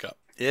 5 makeup.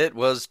 It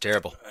was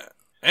terrible.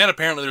 And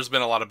apparently there's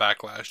been a lot of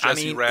backlash.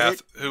 Jesse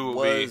Rath, who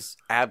was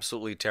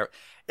absolutely terrible.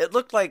 It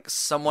looked like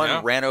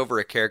someone ran over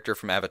a character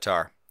from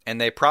Avatar, and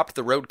they propped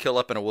the roadkill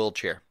up in a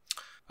wheelchair.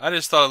 I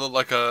just thought it looked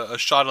like a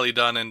shoddily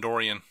done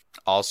Andorian.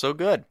 Also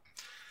good.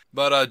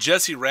 But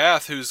Jesse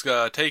Rath, who's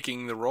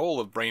taking the role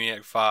of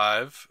Brainiac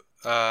 5,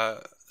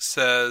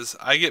 says,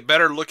 I get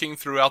better looking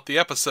throughout the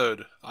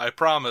episode. I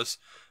promise.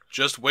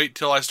 Just wait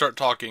till I start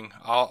talking.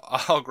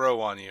 I'll grow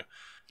on you.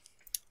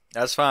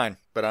 That's fine,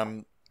 but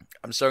I'm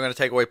still going to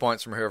take away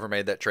points from whoever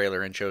made that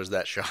trailer and chose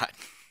that shot.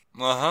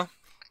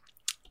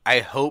 I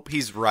hope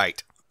he's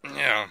right.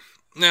 Yeah.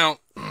 Now,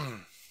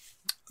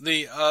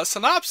 the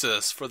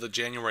synopsis for the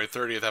January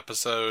 30th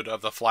episode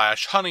of The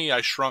Flash, Honey,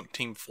 I Shrunk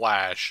Team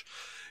Flash,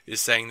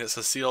 is saying that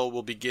Cecile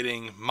will be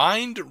getting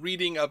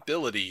mind-reading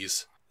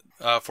abilities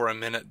for a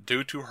minute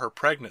due to her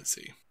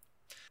pregnancy.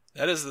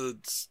 That is the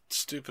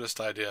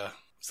stupidest idea.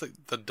 It's like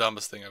the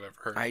dumbest thing I've ever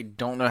heard. I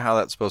don't know how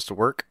that's supposed to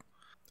work,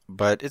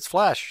 but it's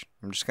Flash.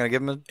 I'm just going to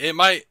give him a...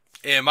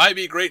 It might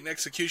be great in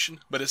execution,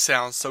 but it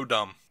sounds so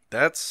dumb.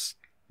 That's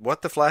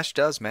what the Flash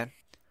does, man.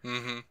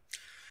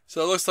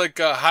 So it looks like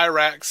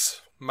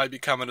Hyrax might be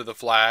coming to the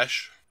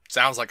Flash.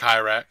 Sounds like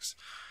Hyrax.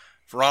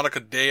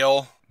 Veronica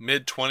Dale,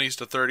 mid-20s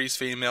to 30s,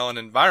 female and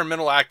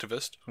environmental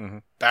activist,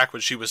 back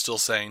when she was still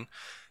sane,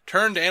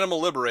 turned animal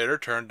liberator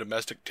turned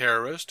domestic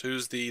terrorist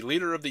who's the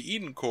leader of the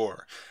Eden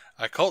Corps,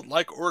 a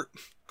cult-like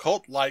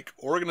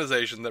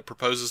organization that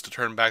proposes to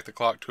turn back the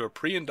clock to a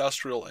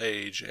pre-industrial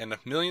age, and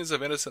if millions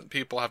of innocent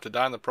people have to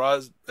die in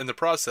the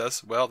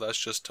process, well, that's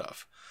just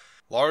tough.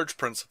 Large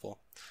principle.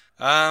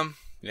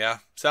 Yeah,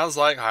 sounds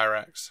like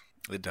Hyrax.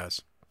 It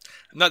does.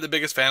 I'm not the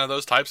biggest fan of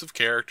those types of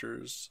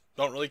characters.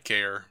 Don't really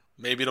care.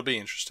 Maybe it'll be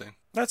interesting.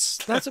 That's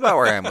about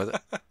where I am with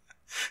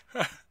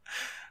it.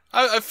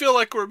 I feel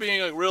like we're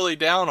being like, really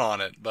down on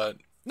it, but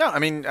No, I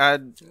mean, I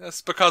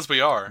that's because we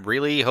are.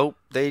 really hope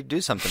they do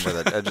something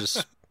with it. I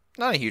just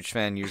not a huge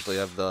fan usually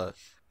of the,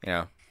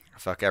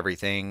 fuck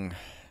everything.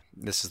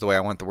 This is the way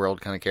I want the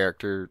world kind of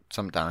character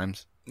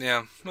sometimes.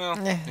 Yeah, well,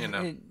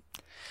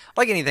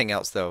 Like anything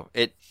else, though,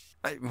 if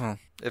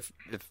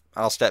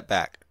I'll step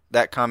back,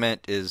 that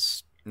comment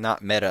is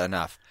not meta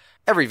enough.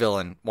 Every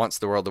villain wants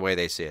the world the way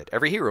they see it.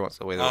 Every hero wants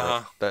the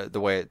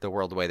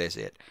world the way they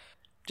see it.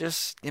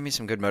 Just give me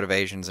some good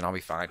motivations and I'll be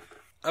fine.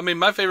 I mean,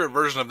 my favorite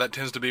version of that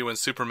tends to be when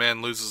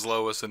Superman loses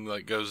Lois and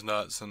like goes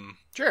nuts and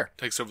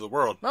takes over the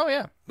world. Oh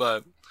yeah,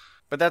 but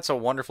that's a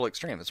wonderful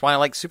extreme. That's why I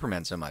like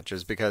Superman so much,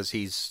 is because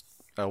he's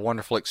a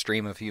wonderful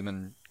extreme of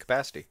human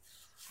capacity.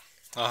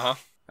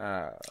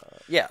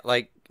 Yeah,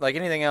 like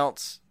anything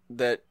else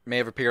that may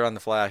have appeared on The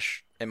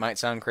Flash, it might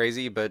sound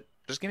crazy, but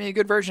just give me a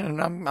good version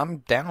and I'm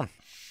down.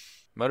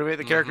 Motivate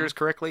the characters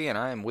correctly, and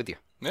I am with you.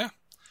 Yeah.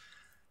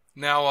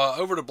 Now,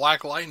 over to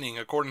Black Lightning.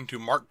 According to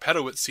Mark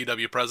Pedowitz,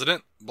 CW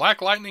president,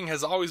 Black Lightning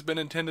has always been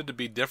intended to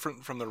be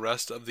different from the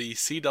rest of the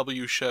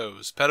CW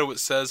shows. Pedowitz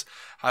says,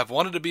 I've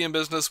wanted to be in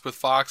business with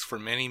Fox for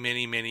many,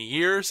 many, many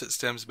years. It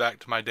stems back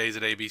to my days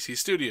at ABC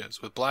Studios.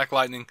 With Black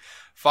Lightning,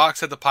 Fox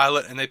had the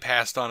pilot and they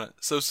passed on it.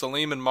 So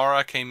Salim and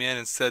Mara came in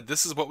and said,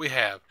 this is what we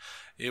have.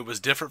 It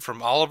was different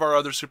from all of our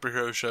other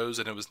superhero shows,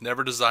 and it was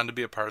never designed to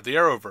be a part of the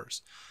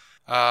Arrowverse.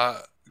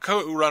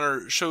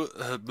 Co-runner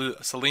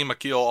Salim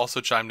Akil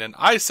also chimed in,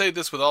 I say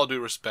this with all due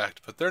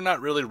respect, but they're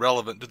not really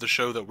relevant to the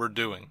show that we're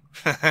doing.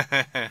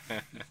 The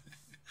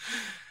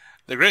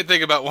great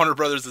thing about Warner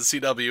Brothers and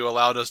CW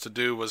allowed us to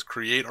do was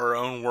create our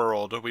own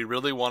world. We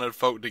really wanted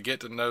folk to get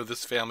to know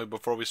this family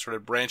before we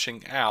started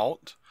branching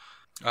out.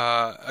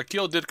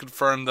 Akil did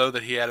confirm, though,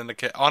 that he had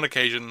on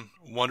occasion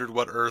wondered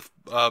what Earth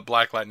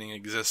Black Lightning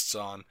exists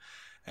on.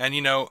 And,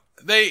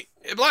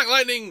 Black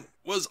Lightning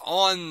was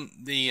on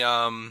the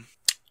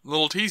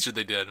little teaser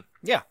they did.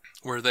 Yeah.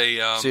 Where they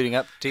suiting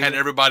up teaser. Had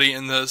everybody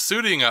in the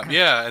suiting up.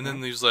 Yeah. And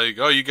then he's like,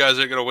 oh, you guys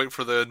are going to wait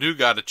for the new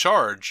guy to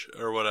charge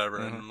or whatever.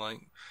 And I'm like,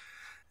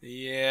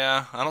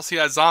 yeah, I don't see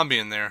that zombie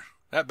in there.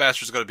 That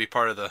bastard's going to be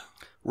part of the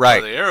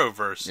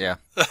Arrowverse. Yeah.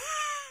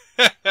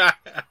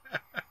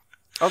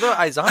 Although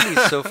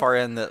iZombie's so far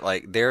in that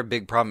their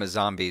big problem is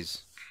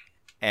zombies,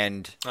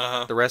 and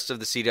the rest of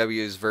the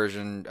CW's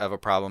version of a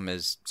problem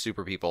is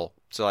super people.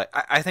 So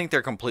I think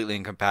they're completely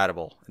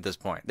incompatible at this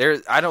point.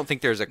 I don't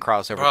think there's a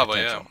crossover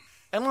potential.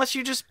 Yeah. Unless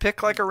you just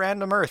pick a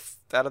random Earth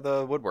out of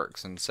the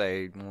woodworks and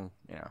say,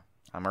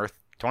 I'm Earth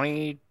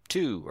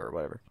 22 or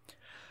whatever.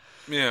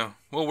 Yeah.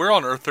 Well, we're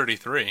on Earth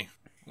 33.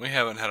 We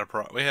haven't had a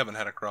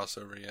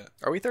crossover yet.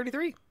 Are we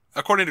 33?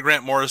 According to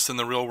Grant Morrison,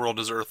 the real world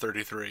is Earth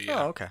 33.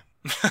 Yeah. Oh, okay.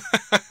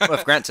 Well,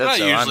 if Grant said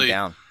so, I'm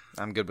down.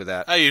 I'm good with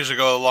that. I usually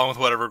go along with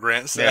whatever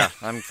Grant says.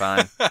 Yeah, I'm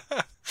fine.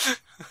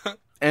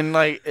 And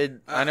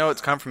I know it's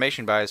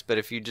confirmation bias, but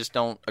if you just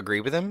don't agree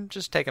with him,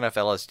 just take enough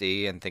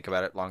LSD and think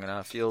about it long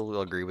enough,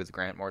 you'll agree with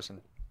Grant Morrison.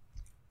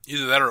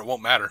 Either that or it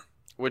won't matter.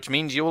 Which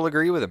means you will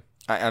agree with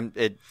him.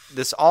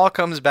 This all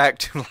comes back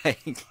to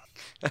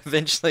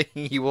eventually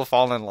you will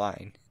fall in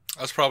line.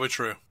 That's probably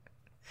true.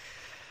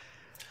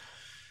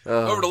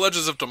 Over to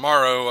Legends of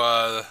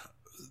Tomorrow,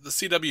 the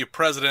CW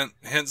president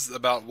hints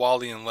about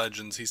Wally and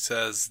Legends. He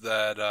says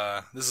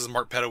that, this is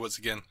Mark Pedowitz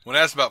again. When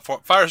asked about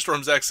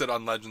Firestorm's exit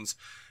on Legends,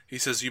 he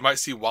says you might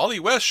see Wally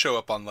West show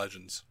up on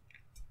Legends.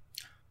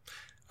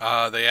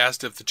 They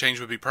asked if the change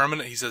would be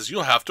permanent. He says,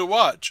 you'll have to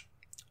watch.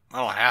 I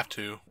don't have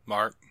to,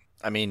 Mark.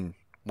 I mean,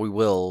 we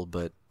will,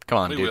 but come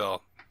on, dude. We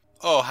will.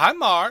 Oh, hi,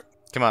 Mark.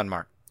 Come on,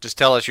 Mark. Just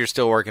tell us you're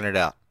still working it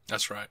out.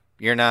 That's right.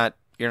 You're not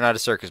a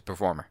circus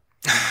performer.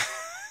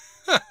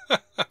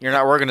 You're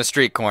not working a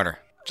street corner.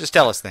 Just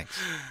tell us things.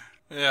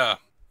 Yeah.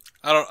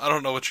 I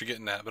don't know what you're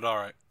getting at, but all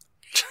right.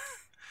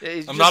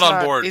 I'm not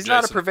on board, He's Jason.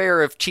 not a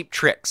purveyor of cheap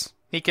tricks.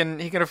 He can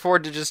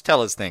afford to just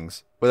tell us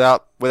things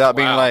without being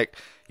like,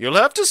 you'll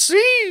have to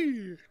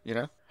see,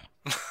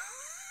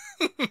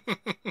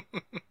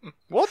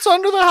 What's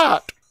under the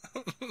hat?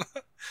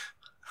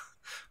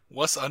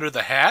 What's under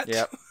the hat?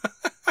 Yep.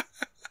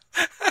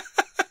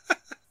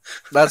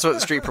 That's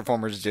what street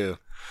performers do.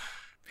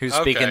 Who's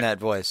speaking that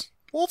voice?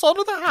 What's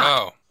under the hat?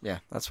 Oh. Yeah,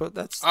 that's...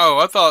 Oh,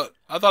 I thought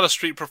a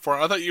street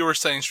performer... I thought you were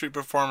saying street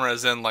performer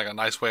as in, a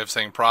nice way of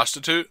saying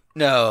prostitute?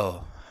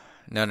 No.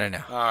 All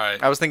right.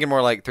 I was thinking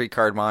more like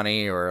 3-card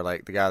money or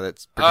the guy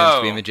that pretends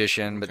to be a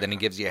magician, but then he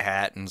gives you a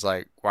hat and is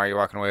like, why are you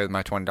walking away with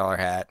my $20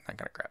 hat? That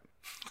kind of crap.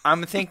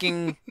 I'm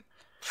thinking...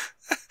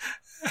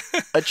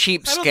 a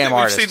cheap scam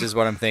artist is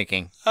what I'm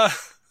thinking. A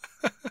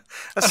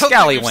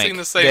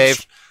scallywink,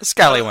 Dave. A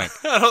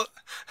scallywink.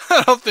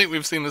 I don't think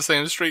we've seen the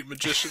same street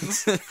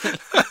magicians.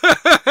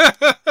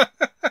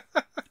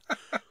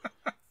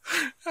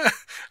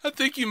 I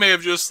think you may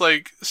have just,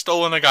 like,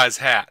 stolen a guy's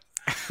hat.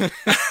 Yeah.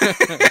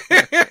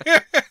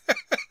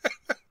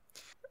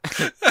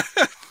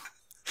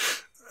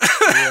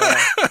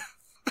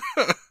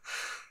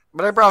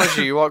 But I promise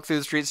you walk through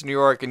the streets of New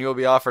York and you'll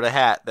be offered a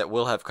hat that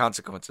will have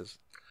consequences.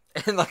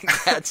 And, like,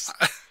 that's...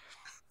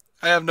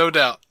 I have no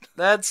doubt.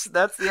 That's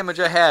the image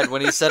I had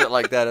when he said it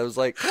like that. I was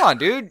like, come on,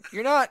 dude.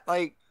 You're not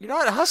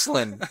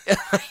hustling.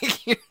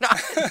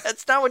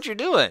 That's not what you're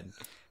doing.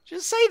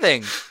 Just say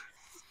things.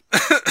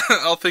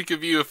 I'll think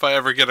of you if I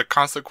ever get a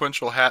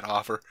consequential hat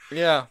offer.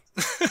 Yeah.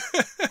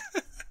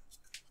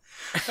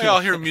 Hey,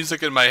 I'll hear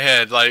music in my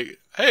head like,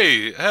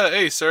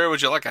 hey, sir,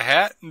 would you like a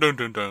hat? Dun,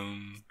 dun,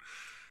 dun.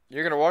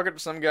 You're going to walk up to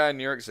some guy in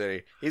New York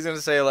City. He's going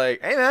to say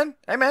like,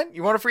 hey man,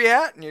 you want a free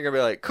hat? And you're going to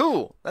be like,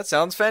 cool, that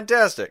sounds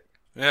fantastic.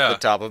 Yeah. The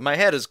top of my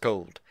head is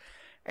cold.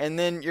 And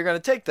then you're going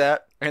to take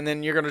that, and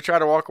then you're going to try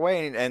to walk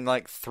away, and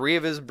like 3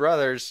 of his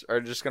brothers are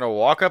just going to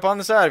walk up on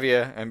the side of you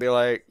and be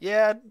like,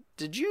 yeah,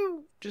 did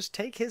you just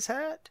take his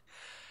hat?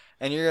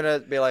 And you're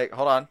going to be like,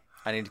 hold on,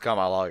 I need to call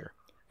my lawyer.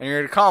 And you're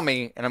going to call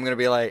me, and I'm going to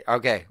be like,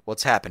 okay,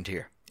 what's happened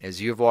here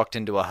is you've walked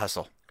into a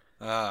hustle.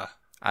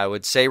 I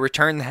would say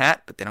return the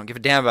hat, but they don't give a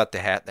damn about the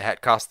hat. The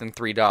hat cost them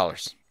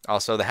 $3.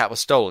 Also, the hat was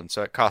stolen,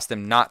 so it cost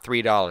them not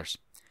 $3.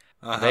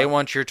 They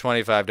want your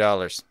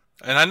 $25.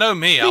 And I know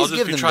me, I'll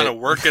just be trying to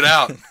work it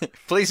out.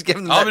 Please give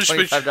them that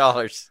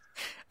 $25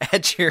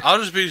 at your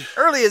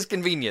earliest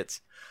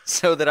convenience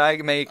so that I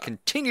may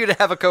continue to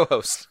have a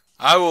co-host.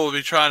 I will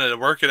be trying to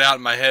work it out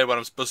in my head what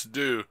I'm supposed to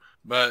do,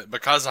 but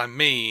because I'm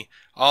me,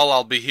 all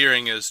I'll be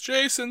hearing is,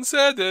 Jason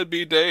said there'd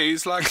be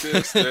days like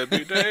this, there'd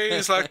be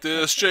days like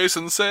this,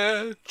 Jason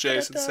said.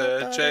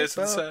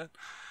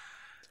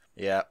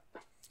 Yep.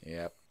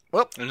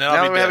 Well, now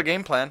that we have a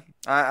game plan,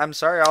 I'm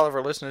sorry all of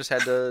our listeners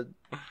had to,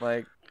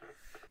 like,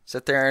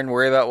 sit there and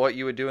worry about what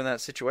you would do in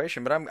that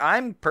situation, but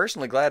I'm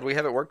personally glad we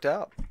have it worked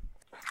out.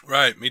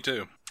 Right, me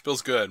too.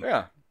 Feels good.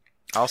 Yeah.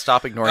 I'll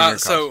stop ignoring your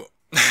calls. So,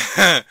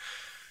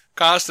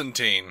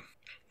 Constantine,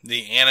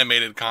 the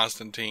animated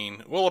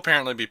Constantine, will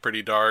apparently be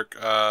pretty dark.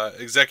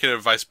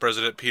 Executive Vice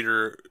President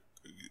Peter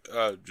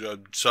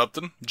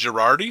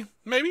Girardi,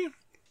 maybe?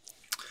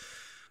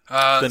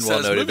 It's been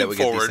well noted that we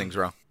get these things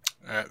wrong.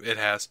 It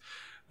has.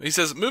 He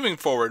says, moving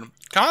forward,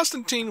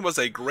 Constantine was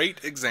a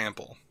great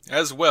example,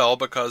 as well,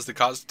 because the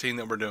Constantine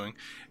that we're doing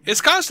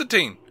is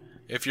Constantine,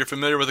 if you're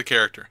familiar with the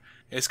character.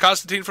 It's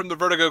Constantine from the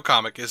Vertigo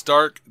comic. It's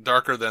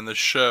darker than the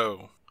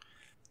show.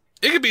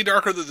 It could be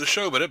darker than the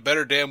show, but it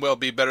better damn well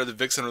be better than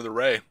Vixen or the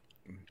Ray.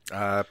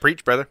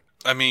 Preach, brother.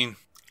 I mean,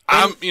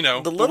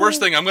 the worst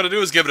thing I'm going to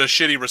do is give it a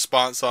shitty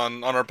response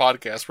on our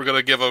podcast. We're going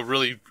to give a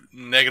really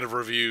negative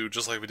review,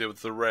 just like we did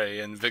with the Ray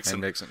and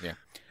Vixen.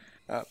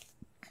 Yeah.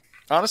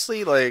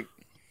 Honestly, like,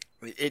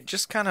 it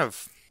just kind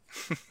of...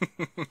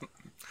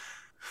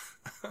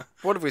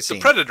 What have we seen?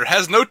 The Predator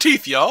has no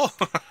teeth, y'all.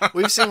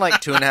 We've seen like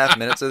 2.5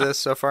 minutes of this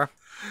so far.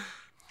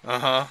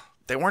 Uh-huh.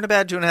 They weren't a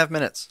bad 2.5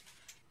 minutes.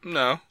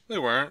 No, they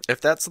weren't. If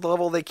that's the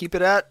level they keep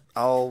it at,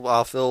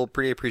 I'll feel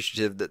pretty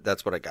appreciative that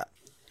that's what I got.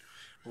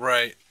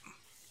 Right.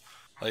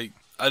 Like,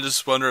 I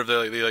just wonder if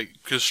they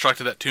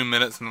constructed that 2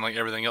 minutes and then like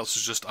everything else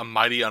is just a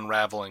mighty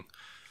unraveling.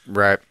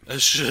 Right.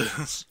 It's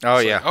just... Oh,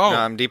 yeah. Like, no,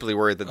 I'm deeply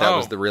worried that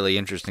was the really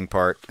interesting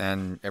part,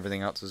 and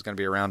everything else is going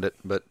to be around it,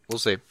 but we'll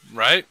see.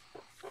 Right?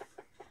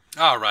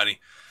 Alrighty.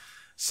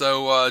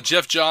 So,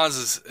 Jeff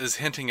Johns is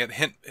hinting at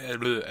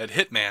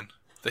Hitman.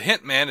 The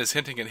Hitman is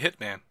hinting at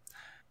Hitman.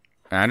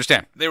 I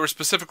understand. They were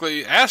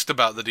specifically asked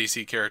about the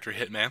DC character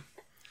Hitman,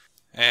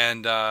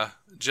 and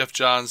Jeff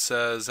Johns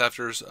says,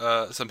 after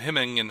some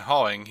hemming and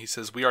hawing, he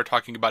says, we are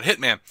talking about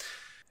Hitman.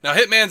 Now,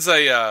 Hitman's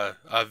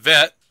a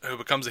vet who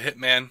becomes a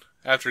hitman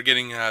after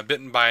getting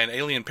bitten by an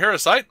alien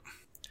parasite,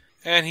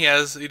 and he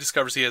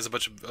discovers he has a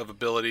bunch of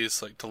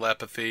abilities like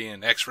telepathy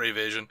and X-ray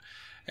vision,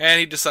 and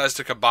he decides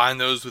to combine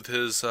those with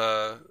his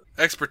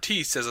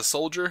expertise as a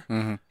soldier,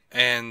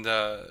 and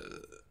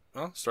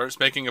starts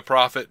making a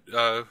profit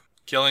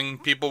killing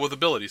people with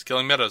abilities,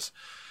 killing metas.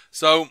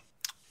 So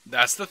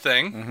that's the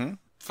thing.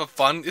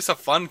 It's a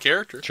fun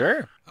character.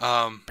 Sure.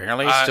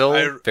 Apparently, he's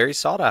still very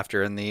sought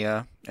after in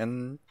the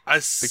community.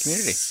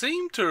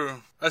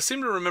 I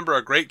seem to remember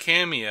a great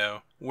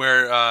cameo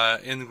where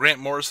in Grant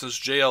Morrison's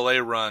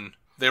JLA run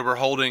they were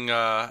holding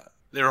JLA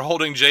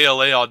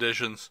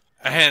auditions,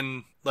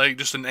 and like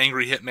just an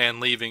angry hitman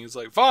leaving. He's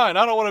like, "Fine,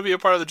 I don't want to be a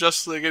part of the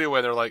Justice League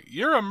anyway." They're like,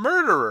 "You're a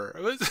murderer."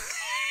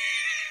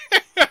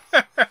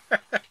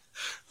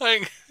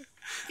 Like,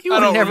 I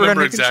don't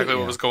remember exactly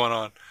what was going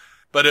on,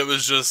 but it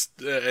was just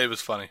it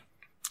was funny.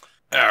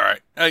 All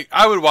right,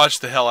 I would watch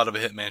the hell out of a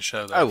Hitman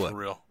show, though. I would. For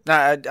real.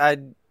 I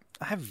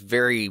have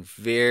very,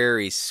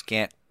 very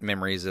scant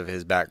memories of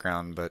his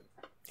background, but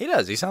he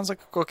does. He sounds like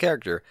a cool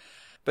character.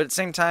 But at the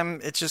same time,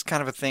 it's just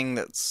kind of a thing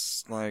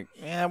that's like,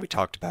 yeah, we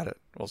talked about it.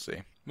 We'll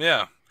see.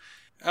 Yeah.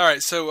 All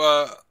right,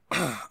 so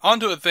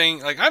on to a thing.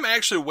 Like, I'm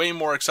actually way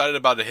more excited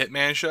about a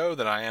Hitman show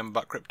than I am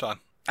about Krypton.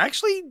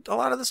 Actually, a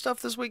lot of the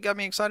stuff this week got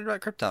me excited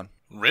about Krypton.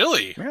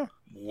 Really? Yeah.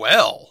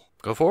 Well.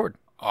 Go forward.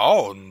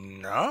 Oh,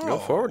 no. Go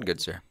forward, good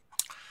sir.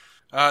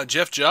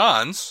 Jeff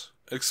Johns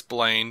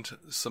explained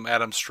some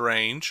Adam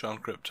Strange on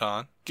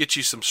Krypton. Get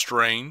you some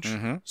Strange.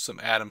 Mm-hmm. Some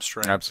Adam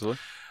Strange. Absolutely.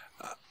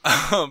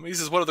 He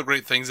says one of the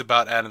great things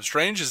about Adam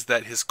Strange is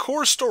that his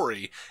core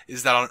story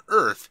is that on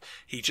Earth,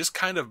 he just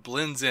kind of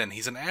blends in.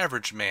 He's an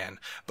average man.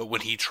 But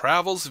when he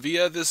travels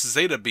via this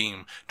Zeta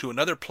beam to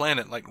another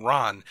planet like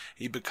Ron,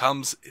 he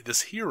becomes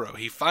this hero.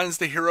 He finds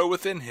the hero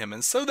within him.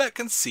 And so that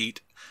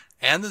conceit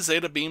and the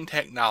Zeta beam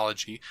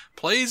technology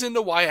plays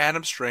into why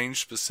Adam Strange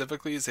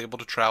specifically is able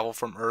to travel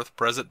from Earth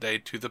present day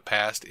to the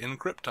past in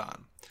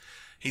Krypton.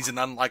 He's an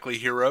unlikely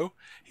hero.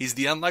 He's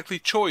the unlikely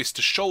choice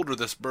to shoulder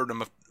this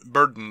burden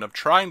of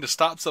trying to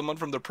stop someone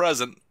from the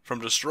present from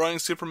destroying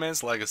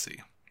Superman's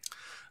legacy.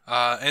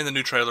 And the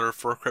new trailer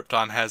for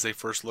Krypton has a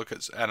first look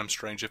at Adam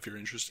Strange, if you're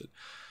interested.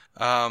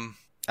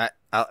 I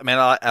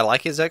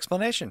like his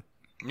explanation.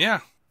 Yeah.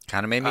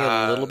 Kind of made me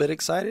a little bit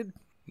excited.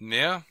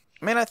 Yeah.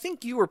 I mean, I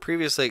think you were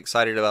previously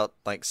excited about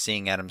like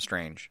seeing Adam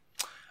Strange.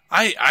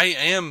 I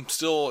am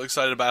still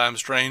excited about Adam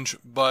Strange,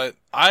 but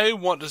I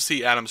want to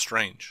see Adam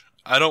Strange.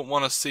 I don't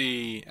want to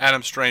see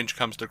Adam Strange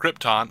comes to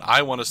Krypton.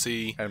 I want to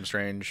see Adam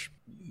Strange,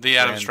 the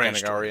Adam Strange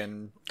story.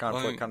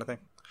 conflict kind of thing.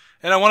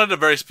 And I want it a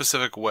very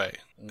specific way.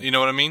 You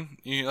know what I mean?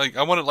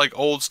 I want it like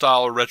old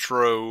style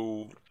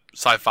retro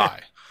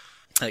sci-fi.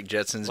 Like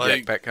Jetsons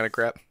Like- jetpack kind of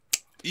crap.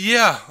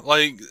 Yeah,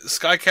 like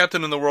Sky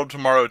Captain and the World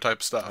Tomorrow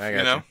type stuff. I You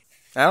got know? you.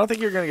 I don't think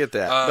you're going to get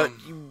that. but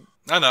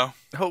I know.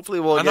 hopefully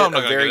we'll I know I'm get not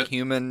a gonna very get it.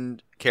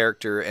 human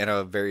character in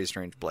a very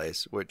strange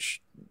place,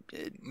 which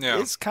Yeah.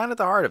 is kind of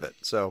the heart of it.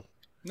 So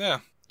Yeah.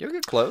 you'll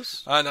get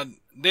close. Now,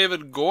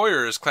 David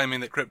Goyer is claiming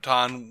that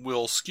Krypton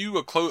will skew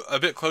a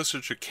bit closer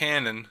to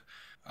canon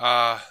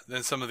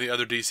than some of the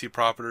other DC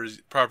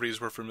properties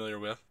we're familiar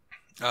with.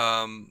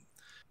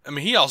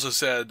 He also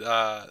said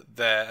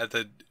that at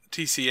the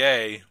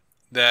TCA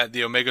that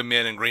the Omega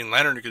Men and Green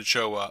Lantern could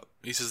show up.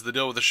 He says the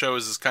deal with the show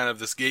is kind of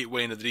this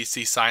gateway into the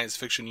DC science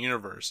fiction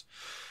universe.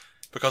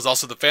 Because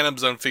also the Phantom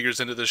Zone figures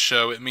into this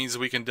show, it means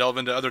we can delve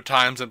into other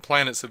times and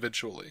planets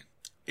eventually.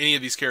 Any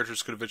of these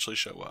characters could eventually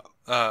show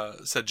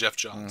up, said Jeff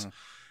Johns.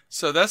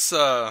 So that's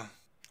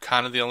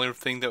kind of the only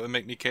thing that would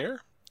make me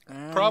care,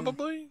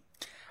 probably.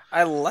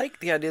 I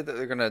like the idea that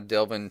they're going to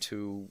delve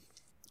into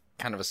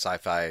kind of a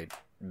sci-fi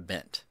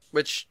bent,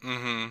 which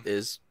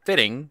is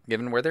fitting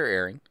given where they're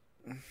airing.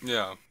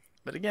 Yeah.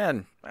 But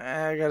again,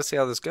 I got to see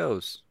how this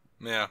goes.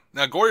 Yeah.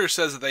 Now, Goyer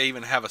says that they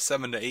even have a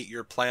 7 to 8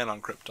 year plan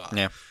on Krypton.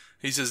 Yeah.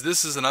 He says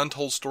this is an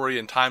untold story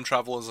and time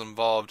travel is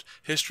involved.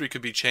 History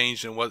could be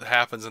changed and what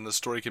happens in the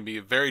story can be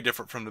very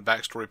different from the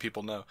backstory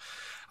people know.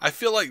 I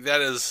feel like that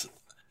is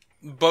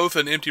both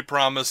an empty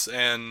promise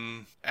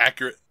and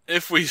accurate.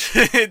 If we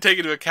take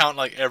into account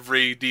like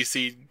every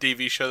DC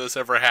TV show that's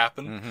ever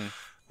happened.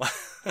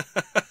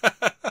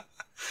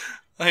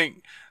 Like,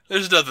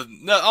 there's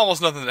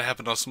almost nothing that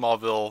happened on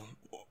Smallville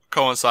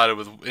coincided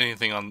with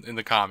anything in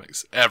the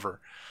comics ever.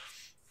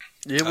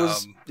 It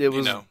was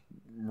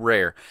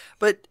rare.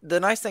 But the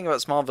nice thing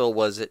about Smallville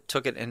was it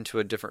took it into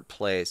a different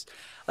place.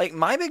 Like,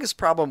 my biggest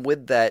problem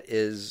with that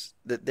is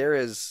that there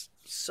is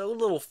so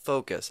little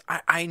focus.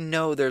 I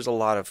know there's a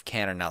lot of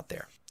canon out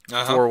there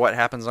for what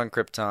happens on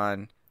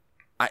Krypton.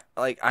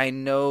 I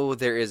know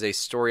there is a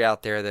story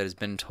out there that has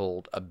been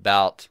told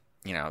about,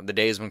 the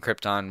days when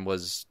Krypton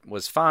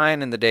was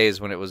fine and the days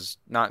when it was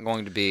not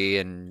going to be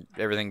and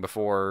everything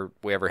before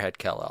we ever had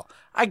Kal-El.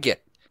 I get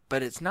it.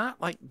 But it's not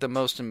like the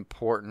most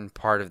important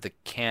part of the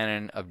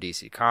canon of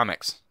DC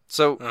Comics.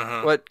 So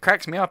what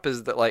cracks me up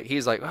is that like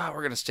he's like,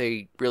 we're going to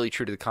stay really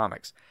true to the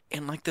comics.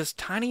 And like this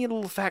tiny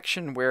little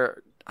faction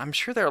where I'm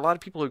sure there are a lot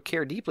of people who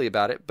care deeply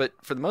about it, but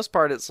for the most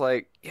part it's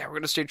like, we're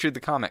going to stay true to the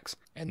comics.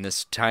 And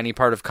this tiny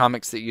part of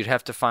comics that you'd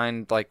have to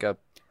find like a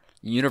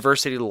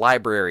university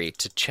library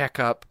to check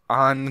up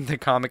on the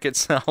comic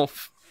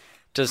itself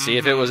to see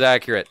if it was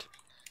accurate.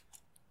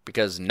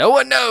 Because no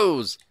one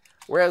knows.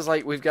 Whereas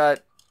like we've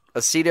got a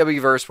CW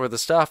verse where the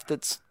stuff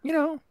that's,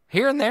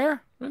 here and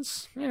there,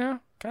 it's,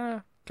 kind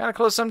of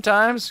close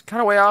sometimes, kind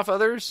of way off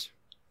others.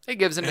 It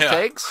gives and it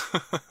takes.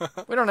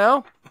 We don't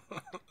know.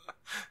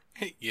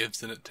 It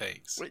gives and it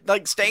takes.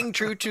 Like, staying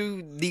true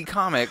to the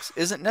comics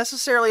isn't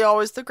necessarily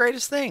always the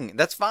greatest thing.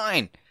 That's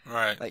fine.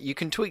 Right. Like, you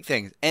can tweak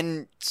things.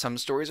 And some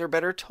stories are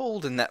better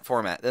told in that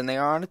format than they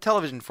are on a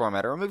television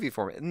format or a movie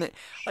format. And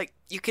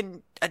you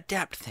can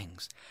adapt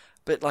things.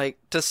 But, like,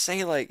 to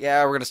say, like,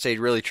 we're going to stay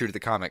really true to the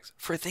comics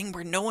for a thing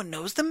where no one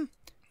knows them,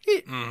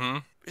 it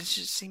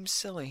just seems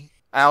silly.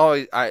 I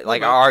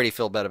already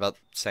feel bad about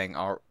saying,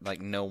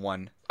 no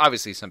one.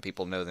 Obviously, some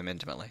people know them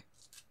intimately.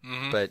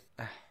 But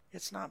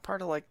it's not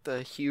part of, like,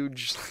 the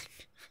huge...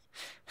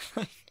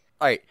 All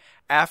right,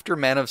 after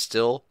Man of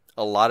Steel,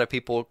 a lot of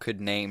people could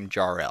name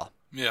Jor-El.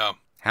 Yeah.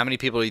 How many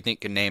people do you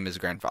think could name his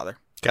grandfather?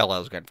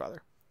 Kal-El's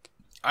grandfather.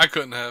 I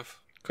couldn't have.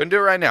 Couldn't do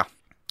it right now.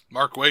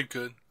 Mark Waid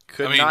could.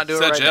 Could not do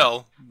it right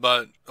now.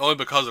 But only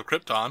because of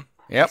Krypton.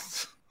 Yep.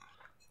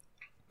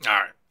 All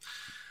right.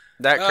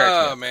 That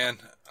cracks me up. Man.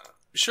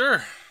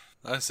 Sure,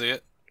 I see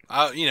it.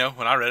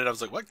 When I read it, I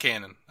was like, "What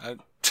canon?"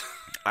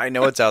 I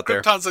know it's out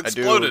there. Krypton's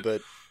exploded. I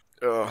do,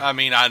 but I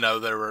mean, I know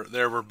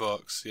there were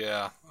books.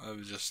 Yeah,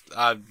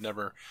 I've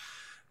never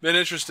been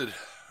interested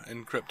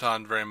in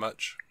Krypton very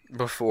much.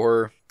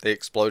 Before the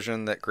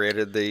explosion that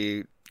created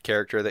the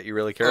character that you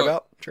really care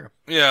about? Sure.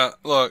 Yeah,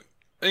 look,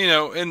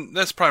 and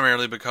that's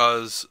primarily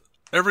because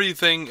every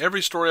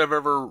story I've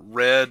ever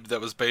read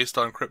that was based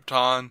on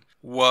Krypton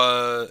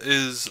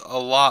is a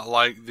lot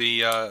like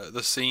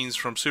the scenes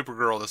from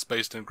Supergirl that's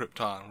based in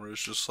Krypton, where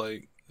it's just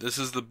like, this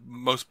is the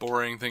most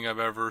boring thing I've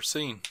ever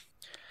seen.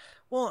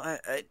 Well,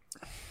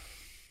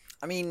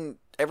 I mean,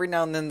 every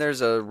now and then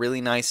there's a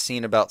really nice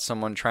scene about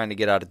someone trying to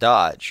get out of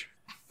Dodge.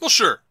 Well,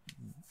 sure.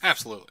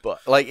 Absolutely.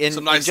 But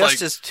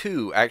Injustice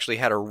 2 actually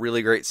had a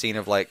really great scene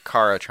of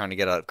Kara trying to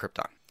get out of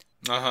Krypton.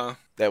 Uh-huh.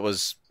 That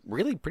was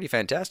really pretty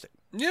fantastic.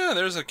 Yeah,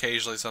 there's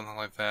occasionally something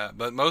like that,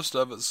 but most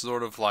of it's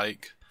sort of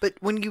like... But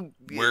when you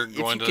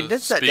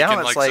condense that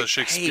down, it's like,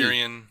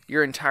 Shakespearean... hey,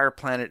 your entire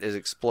planet is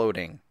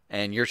exploding,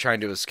 and you're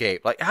trying to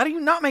escape. How do you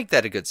not make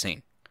that a good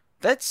scene?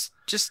 That's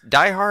just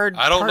Die Hard.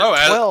 I don't know.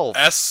 12.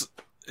 Ask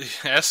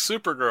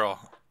Supergirl.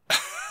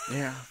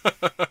 Yeah.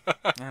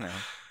 I know.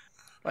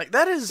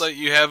 That is...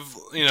 you have,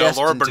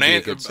 Laura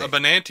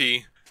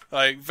Benanti,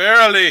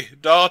 verily,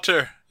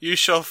 daughter, you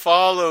shall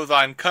follow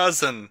thine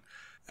cousin,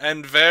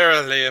 and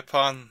verily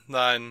upon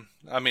thine...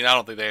 I mean, I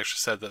don't think they actually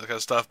said that kind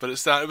of stuff, but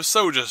it was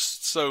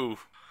so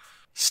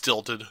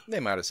stilted. They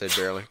might have said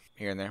verily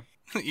here and there.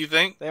 You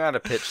think? They might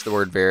have pitched the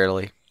word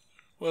verily.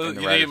 Well, you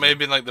think it may have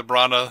been the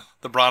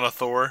Brana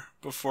Thor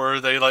before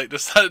they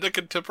decided to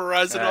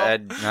contemporize it all? I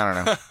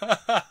don't know.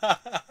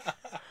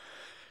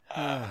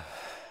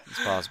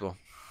 It's possible.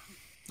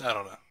 I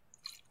don't know.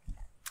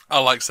 I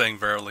like saying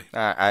verily.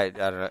 I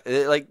don't know.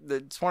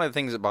 It's one of the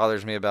things that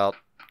bothers me about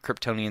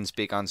Kryptonian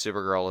speak on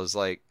Supergirl is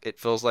it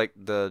feels like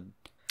the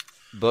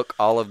book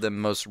all of them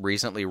most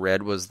recently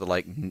read was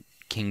the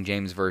King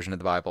James version of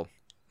the Bible.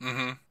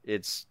 Mm-hmm.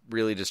 It's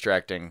really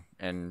distracting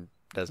and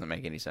doesn't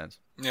make any sense.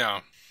 Yeah.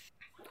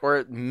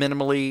 Or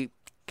minimally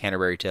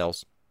Canterbury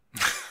Tales.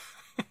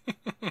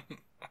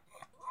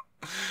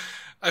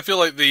 I feel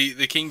like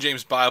the King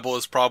James Bible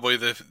is probably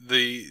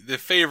the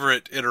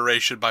favorite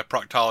iteration by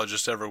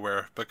proctologists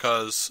everywhere,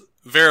 because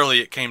verily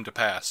it came to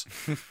pass.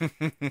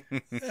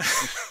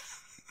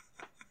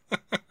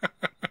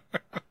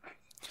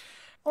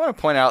 I want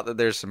to point out that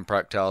there's some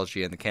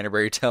proctology in the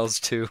Canterbury Tales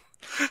too,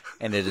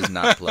 and it is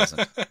not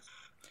pleasant.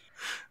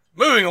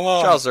 Moving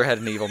along. Chaucer had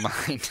an evil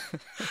mind.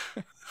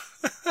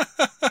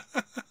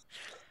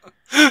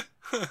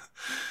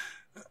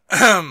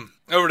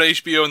 Over to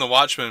HBO and the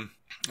Watchmen.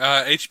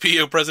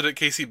 HBO President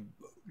Casey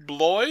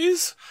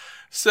Bloys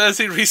says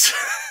he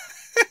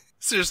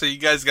seriously, you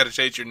guys got to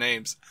change your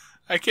names.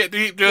 I can't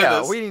keep doing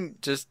this.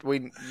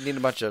 We need a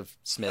bunch of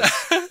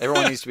Smiths.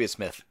 Everyone needs to be a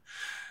Smith.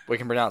 We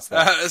can pronounce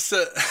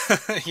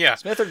that. Yeah.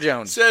 Smith or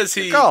Jones. Says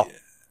he... Good call.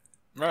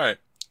 Right.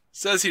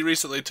 Says he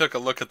recently took a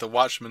look at the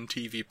Watchmen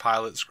TV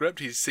pilot script.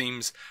 He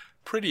seems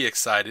pretty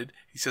excited.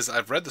 He says,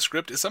 I've read the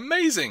script. It's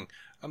amazing.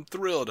 I'm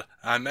thrilled.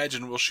 I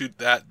imagine we'll shoot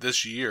that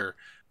this year.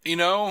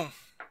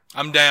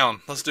 I'm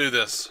down. Let's do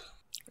this.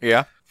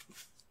 Yeah.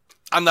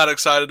 I'm not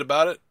excited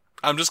about it.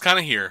 I'm just kind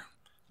of here.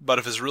 But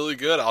if it's really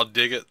good, I'll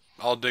dig it.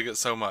 I'll dig it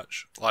so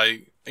much.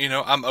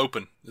 I'm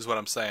open, is what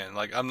I'm saying.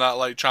 I'm not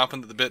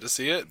chomping at the bit to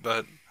see it,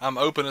 but I'm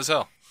open as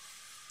hell.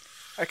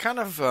 I kind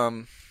of,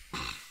 I'm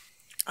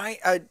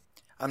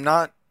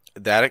not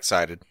that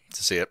excited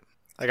to see it.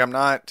 I'm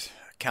not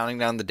counting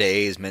down the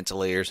days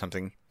mentally or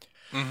something.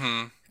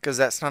 Mm-hmm. Because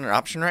that's not an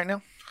option right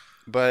now.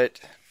 But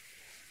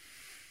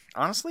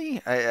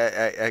honestly,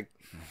 I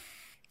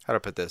how to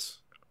put this?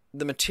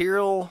 The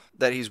material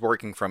that he's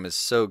working from is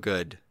so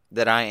good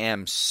that I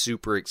am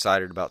super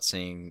excited about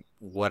seeing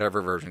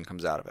whatever version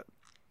comes out of it.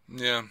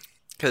 Yeah.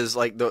 Because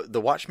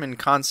the Watchmen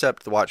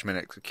concept, the Watchmen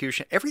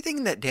execution, everything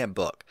in that damn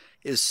book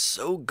is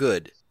so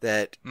good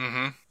that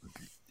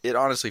it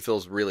honestly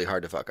feels really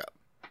hard to fuck up.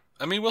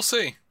 I mean, we'll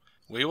see.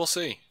 We will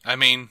see. I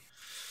mean,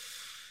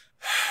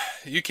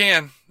 you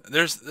can.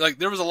 There was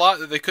a lot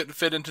that they couldn't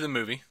fit into the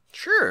movie.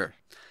 Sure.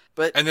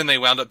 And then they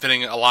wound up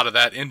fitting a lot of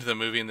that into the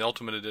movie in the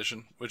Ultimate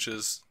Edition, which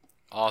is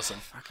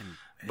awesome.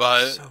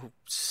 But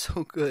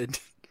so good.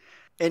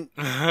 And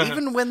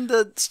even when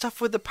the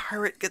stuff with the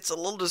pirate gets a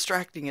little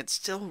distracting, it's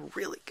still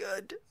really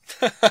good.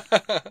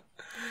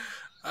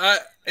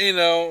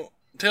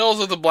 Tales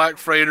of the Black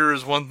Freighter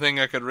is one thing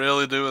I could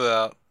really do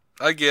without.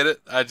 I get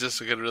it. I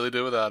could really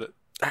do without it.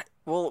 I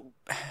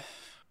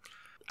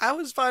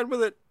was fine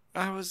with it.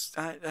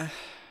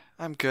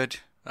 I'm good.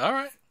 All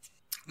right.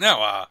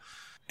 Now,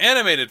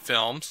 animated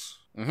films.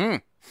 Mm-hmm.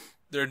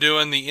 They're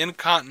doing the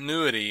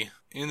continuity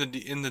in the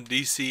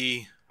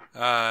DC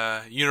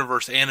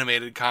universe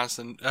animated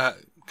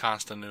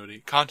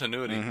continuity.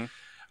 Mm-hmm.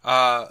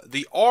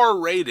 The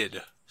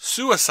R-rated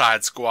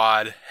Suicide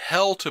Squad: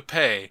 Hell to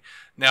Pay.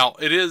 Now,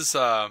 it is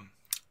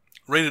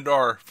rated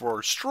R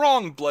for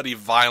strong bloody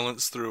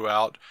violence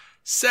throughout,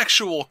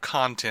 sexual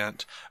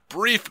content,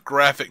 brief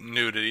graphic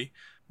nudity,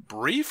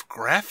 brief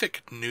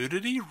graphic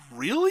nudity,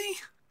 really?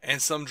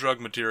 And some drug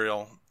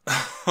material.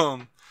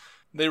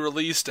 They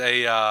released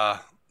the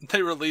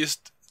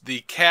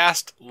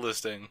cast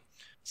listing.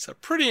 It's a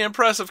pretty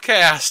impressive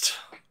cast.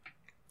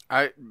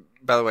 By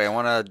the way, I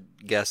want to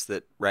guess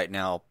that right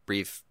now,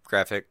 brief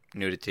graphic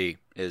nudity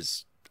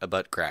is a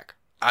butt crack.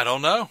 I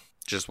don't know.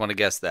 Just want to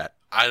guess that.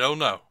 I don't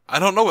know. I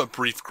don't know what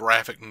brief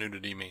graphic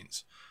nudity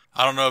means.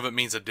 I don't know if it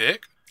means a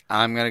dick.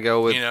 I'm going to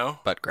go with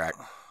butt crack.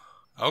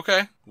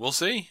 Okay, we'll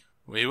see.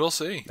 We will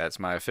see. That's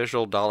my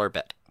official dollar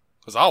bet.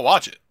 Because I'll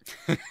watch it.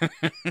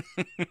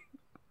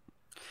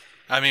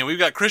 I mean, we've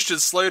got Christian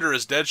Slater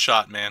as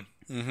Deadshot, man.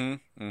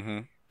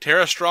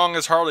 Tara Strong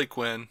as Harley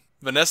Quinn.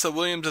 Vanessa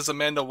Williams as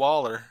Amanda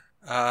Waller.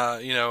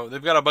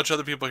 They've got a bunch of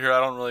other people here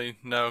I don't really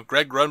know.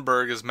 Greg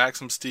Grunberg as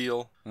Maxim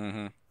Steele.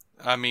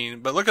 I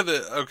mean, but look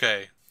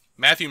at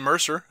Matthew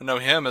Mercer. I know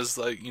him as,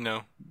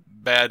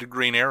 bad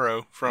Green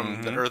Arrow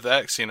from the Earth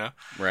X,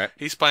 Right.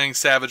 He's playing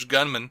Savage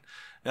Gunman.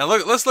 Now,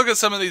 let's look at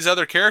some of these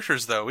other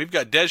characters, though. We've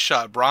got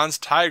Deadshot, Bronze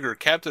Tiger,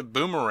 Captain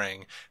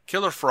Boomerang,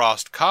 Killer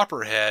Frost,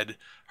 Copperhead,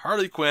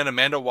 Harley Quinn,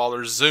 Amanda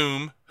Waller,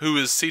 Zoom, who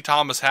is C.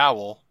 Thomas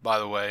Howell, by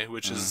the way,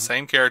 which is the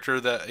same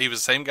character he was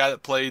the same guy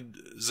that played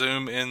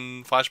Zoom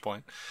in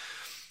Flashpoint.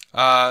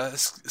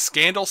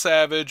 Scandal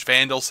Savage,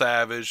 Vandal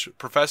Savage,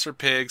 Professor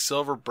Pig,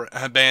 Silver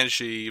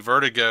Banshee,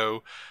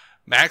 Vertigo,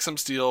 Maxim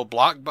Steel,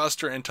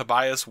 Blockbuster and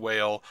Tobias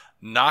Whale,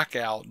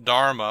 Knockout,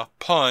 Dharma,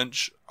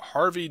 Punch,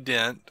 Harvey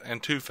Dent,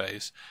 and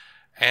Two-Face,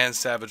 and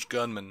Savage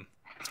Gunman.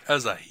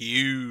 That's a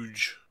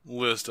huge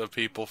list of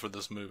people for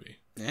this movie.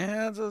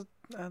 Yeah,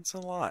 that's a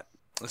lot.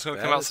 It's going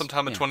to come out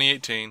sometime in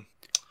 2018.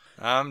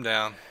 I'm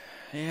down.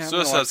 Yeah,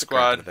 Suicide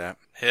Squad,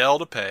 hell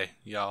to pay,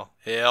 y'all.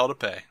 Hell to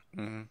pay.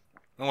 I'm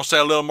going to say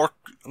a little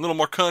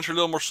more country, a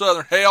little more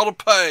southern. Hell to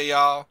pay,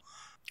 y'all.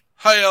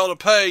 Hell to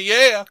pay,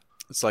 yeah.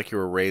 It's like you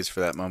were raised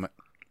for that moment.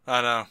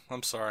 I know.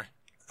 I'm sorry.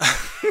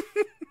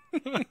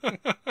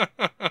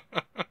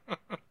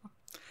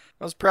 I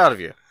was proud of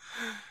you.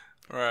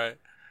 Right.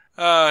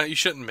 You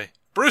shouldn't be.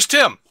 Bruce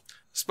Timm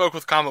spoke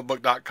with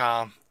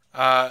comicbook.com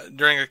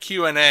during a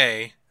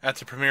Q&A at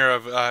the premiere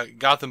of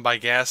Gotham by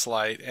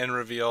Gaslight and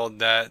revealed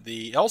that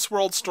the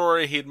Elseworld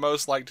story he'd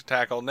most like to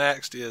tackle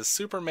next is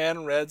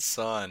Superman Red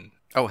Sun.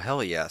 Oh,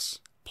 hell yes.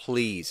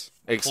 Please.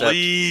 Except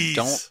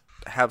don't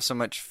have so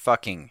much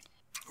fucking.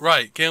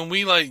 Right. Can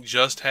we,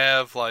 just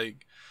have,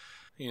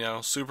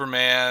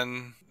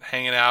 Superman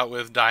hanging out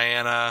with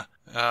Diana,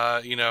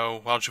 why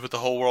don't you put the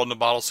whole world in a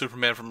bottle,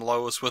 Superman from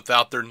Lois,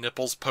 without their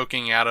nipples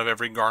poking out of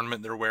every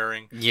garment they're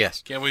wearing?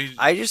 Yes. Can we...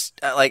 I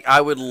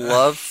would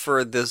love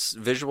for this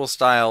visual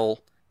style,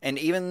 and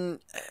even,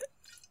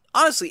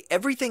 honestly,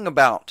 everything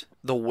about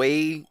the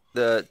way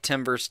the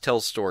Timbers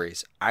tells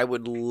stories, I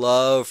would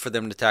love for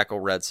them to tackle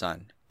Red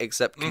Sun.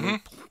 Except, can we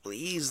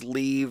please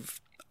leave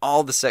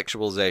all the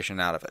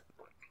sexualization out of it?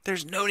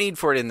 There's no need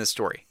for it in this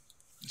story.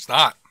 It's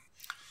not.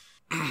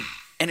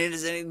 And it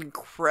is an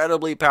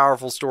incredibly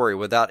powerful story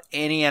without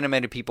any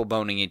animated people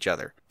boning each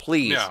other.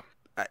 Please,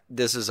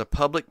 this is a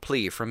public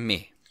plea from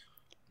me.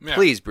 Yeah.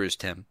 Please, Bruce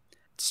Timm,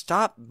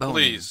 stop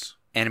boning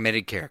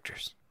animated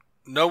characters.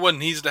 No one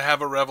needs to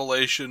have a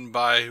revelation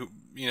by,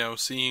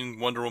 seeing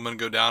Wonder Woman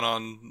go down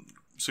on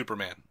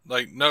Superman.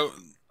 No.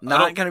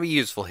 Not going to be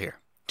useful here.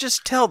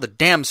 Just tell the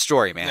damn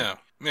story, man.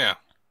 Yeah.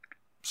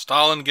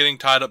 Stalin getting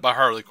tied up by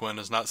Harley Quinn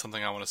is not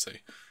something I want to see.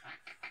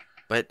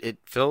 But it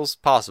feels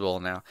possible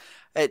now.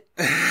 It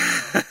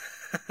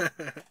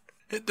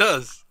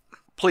does.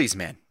 Please,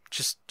 man.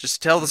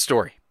 Just tell the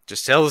story.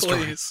 Just tell the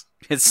story. Please.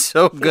 It's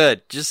so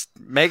good. Just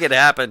make it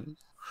happen.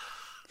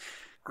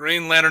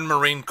 Green Lantern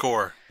Marine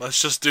Corps.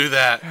 Let's just do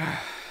that.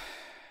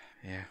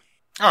 Yeah.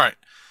 All right.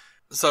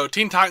 So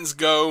Teen Titans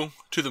Go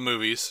to the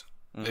movies.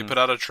 They put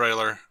out a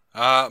trailer.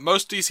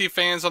 Most DC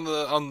fans on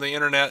the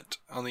internet,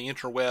 on the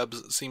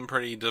interwebs, seem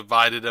pretty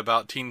divided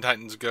about Teen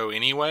Titans Go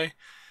anyway.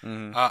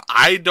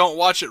 I don't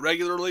watch it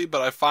regularly,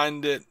 but I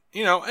find it,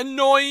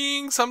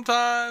 annoying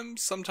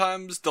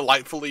sometimes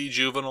delightfully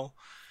juvenile.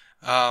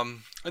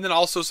 And then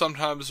also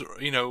sometimes,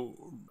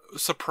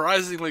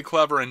 surprisingly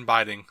clever and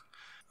biting.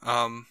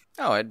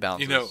 It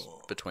balances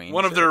between.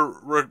 One of their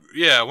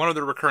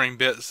recurring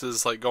bits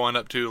is going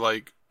up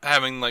to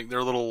having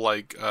their little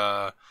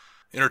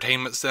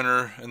entertainment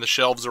center and the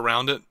shelves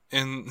around it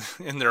in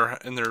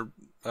their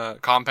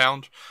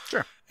compound.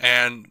 Sure.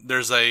 And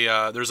there's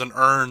an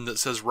urn that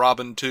says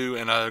Robin 2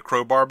 and a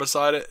crowbar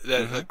beside it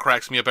that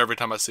cracks me up every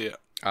time I see it.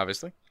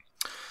 Obviously.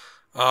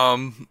 They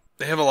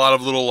have a lot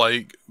of little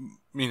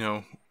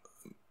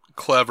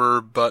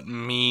clever but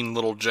mean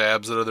little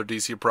jabs at other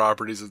DC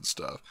properties and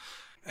stuff.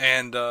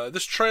 And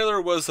this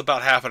trailer was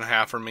about half and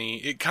half for me.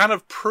 It kind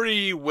of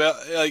pretty well,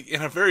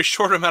 in a very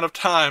short amount of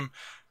time,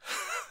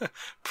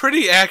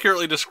 pretty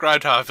accurately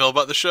described how I feel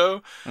about the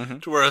show.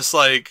 To where it's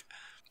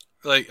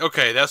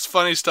okay, that's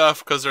funny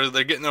stuff because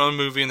they're getting their own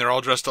movie and they're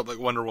all dressed up like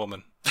Wonder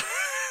Woman.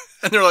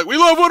 And they're like, we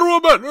love Wonder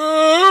Woman!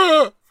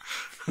 Ah!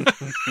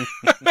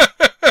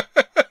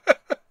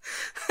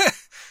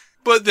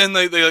 But then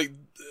they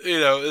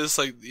it's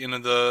like,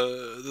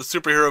 the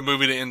superhero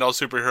movie to end all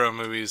superhero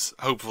movies,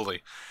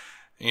 hopefully,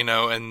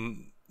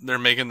 and they're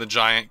making the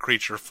giant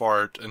creature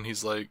fart, and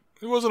he's like,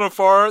 it wasn't a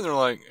fart, and they're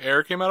like,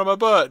 air came out of my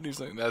butt, and he's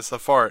like, that's the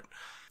fart.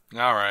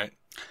 All right.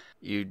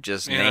 You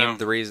just named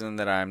the reason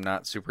that I'm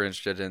not super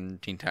interested in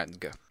Teen Titans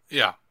Go.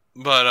 Yeah,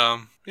 but,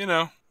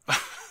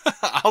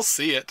 I'll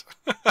see it.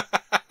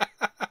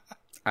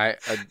 I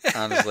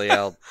honestly,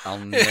 I'll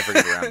never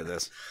get around to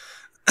this.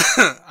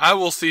 I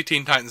will see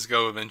Teen Titans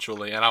Go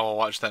eventually, and I will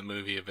watch that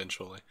movie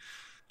eventually.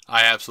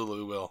 I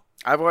absolutely will.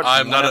 I've watched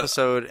one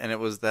episode, and it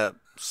was that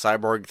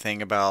Cyborg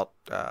thing about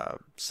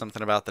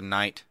something about the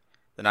night.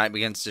 The night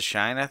begins to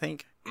shine, I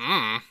think.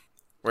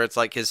 Where it's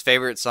like his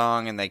favorite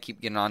song, and they keep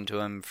getting on to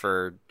him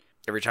for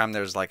every time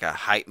there's like a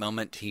hype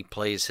moment, he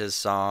plays his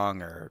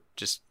song, or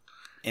just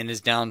in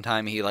his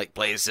downtime, he like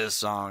plays his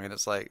song, and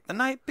it's like, the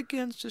night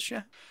begins to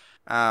shine.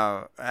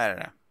 I don't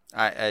know.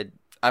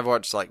 I've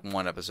watched like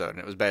one episode, and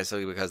it was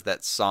basically because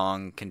that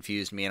song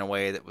confused me in a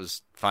way that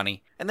was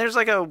funny. And there's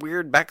like a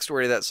weird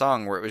backstory to that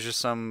song where it was just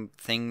some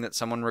thing that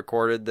someone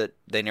recorded that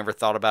they never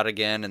thought about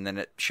again, and then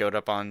it showed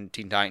up on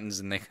Teen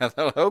Titans, and they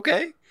thought,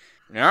 okay,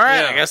 all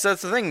right, I guess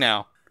that's the thing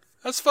now.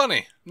 That's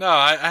funny. No,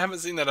 I haven't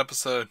seen that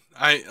episode.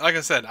 Like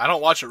I said, I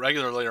don't watch it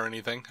regularly or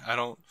anything. I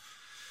don't.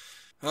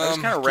 I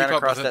just kind of ran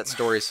across that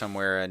story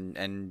somewhere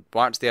and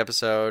watched the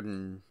episode,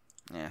 and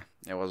yeah,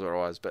 it was what it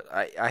was. But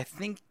I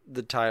think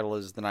the title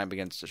is The Night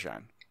Begins to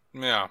Shine.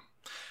 Yeah.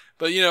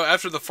 But,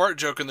 after the fart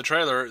joke in the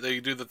trailer, they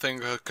do the thing,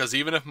 because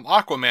even if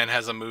Aquaman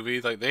has a movie,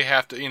 like, they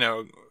have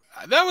to,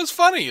 that was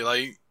funny,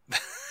 like,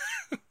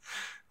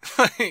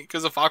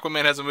 because if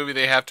Aquaman has a movie,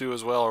 they have to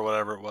as well, or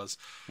whatever it was.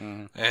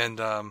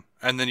 Mm-hmm.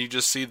 And then you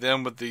just see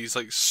them with these,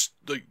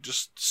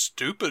 just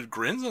stupid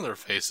grins on their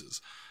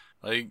faces.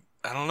 Like,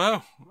 I don't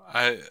know.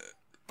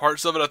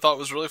 Parts of it I thought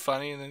was really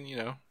funny, and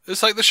then,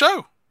 it's like the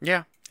show.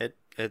 Yeah,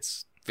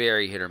 it's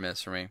very hit or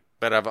miss for me.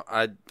 But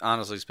I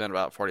honestly spent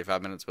about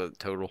 45 minutes with it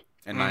total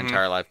in my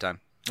entire lifetime.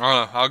 I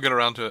don't know. I'll get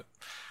around to it.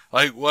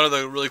 Like, one of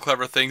the really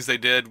clever things they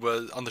did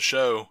was on the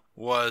show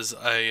was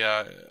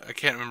I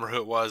can't remember who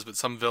it was, but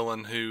some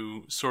villain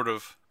who sort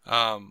of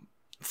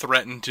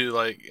threatened to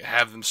like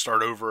have them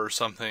start over or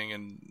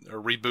something,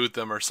 or reboot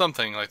them or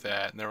something like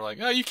that. And they were like,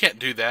 "Oh, you can't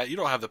do that. You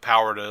don't have the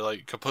power to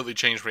like completely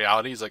change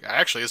reality." He's like,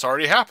 "Actually, it's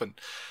already happened."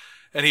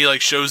 And he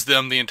like shows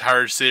them the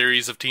entire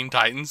series of Teen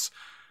Titans.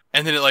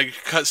 And then it, like,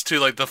 cuts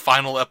to, like, the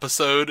final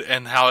episode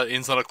and how it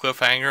ends on a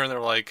cliffhanger. And they're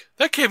like,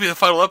 that can't be the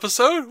final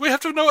episode. We have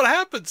to know what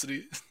happens.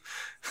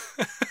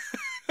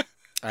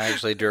 I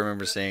actually do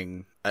remember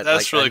seeing...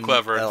 That's really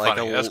clever and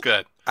funny. That's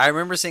good. I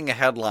remember seeing a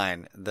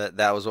headline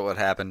that was what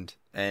happened.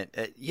 And,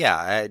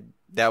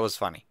 that was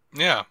funny.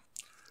 Yeah.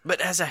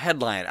 But as a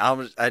headline,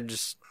 I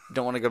just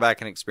don't want to go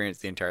back and experience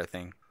the entire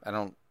thing. I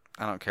don't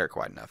care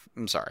quite enough.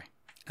 I'm sorry.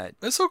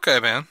 It's okay,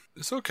 man.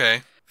 It's okay.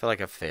 I feel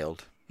like I've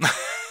failed.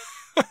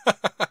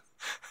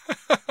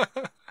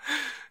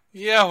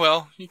 Yeah,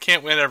 well, you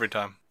can't win every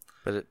time.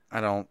 But I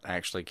don't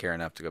actually care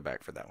enough to go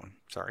back for that one.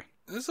 Sorry.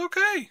 It's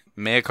okay.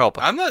 Mea culpa.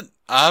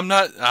 I'm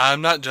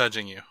not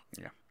judging you.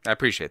 Yeah, I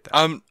appreciate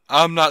that.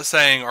 I'm not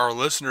saying our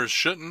listeners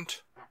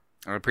shouldn't.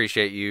 I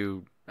appreciate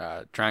you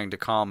trying to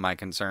calm my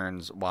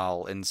concerns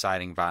while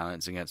inciting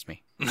violence against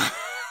me.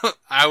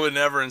 I would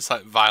never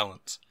incite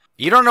violence.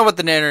 You don't know what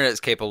the internet is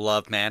capable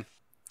of, man.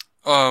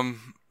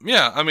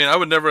 Yeah, I mean, I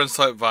would never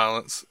incite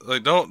violence.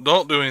 Like, don't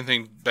do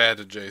anything bad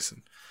to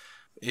Jason.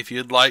 If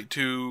you'd like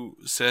to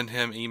send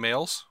him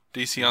emails,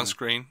 DC on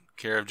screen,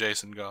 care of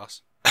Jason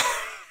Goss.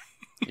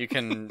 You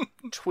can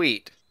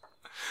tweet.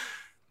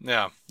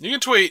 Yeah, you can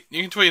tweet.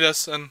 You can tweet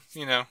us, and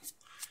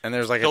and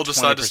there's like he'll a 20%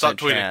 decide to stop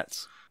tweeting.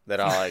 Chance that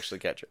I'll actually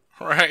catch it.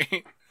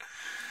 Right?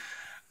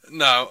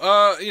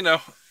 No,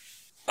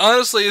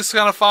 honestly, it's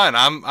kind of fine.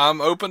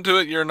 I'm open to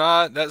it. You're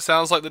not. That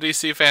sounds like the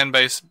DC fan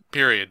base.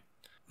 Period.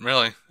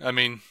 Really, I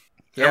mean.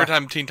 Yeah. Every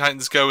time Teen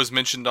Titans Go is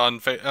mentioned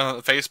on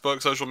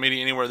Facebook, social media,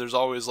 anywhere, there's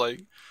always,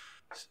 like,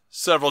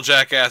 several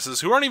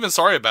jackasses who aren't even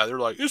sorry about it. They're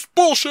like, it's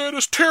bullshit,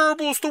 it's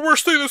terrible, it's the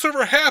worst thing that's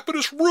ever happened,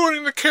 it's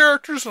ruining the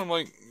characters. And I'm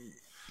like,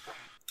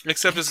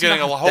 except it's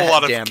getting a whole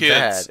lot of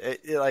kids.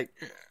 Bad.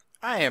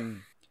 I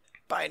am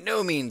by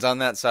no means on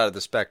that side of the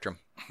spectrum.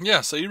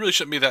 Yeah, so you really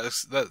shouldn't be that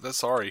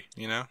sorry,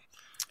 Yeah,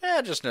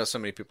 I just know so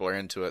many people are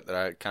into it that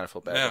I kind of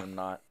feel bad when I'm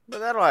not. But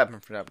that'll happen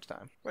from time to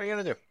time. What are you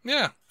going to do?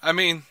 Yeah. I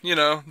mean,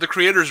 the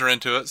creators are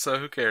into it, so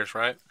who cares,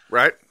 right?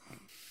 Right.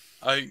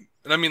 I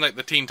mean, like,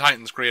 the Teen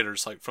Titans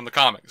creators, like, from the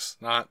comics,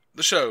 not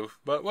the show,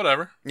 but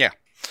whatever. Yeah.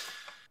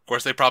 Of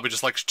course, they probably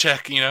just like to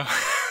check, I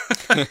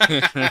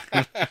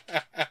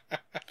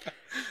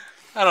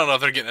don't know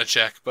if they're getting a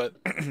check, but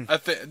I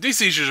think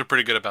DC's usually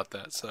pretty good about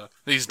that, so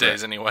these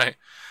days, anyway.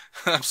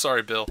 I'm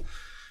sorry, Bill.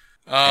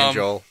 And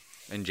Joel.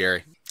 And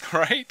Jerry.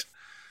 Right?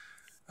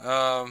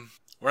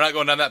 We're not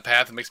going down that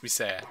path. It makes me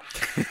sad.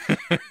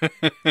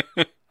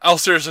 I'll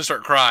seriously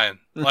start crying.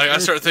 Like, I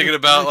start thinking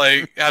about,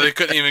 like, how they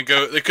couldn't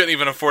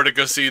even afford to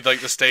go see, like,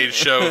 the stage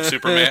show of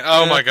Superman.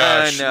 Oh my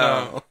gosh.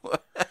 No,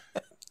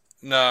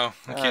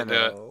 I can't do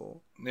it.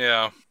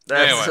 Yeah.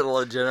 That's Anyway. a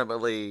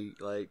legitimately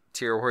like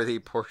tier-worthy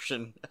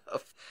portion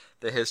of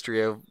the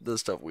history of the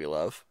stuff we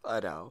love. I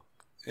know.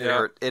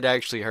 Yeah. It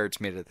actually hurts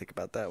me to think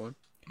about that one.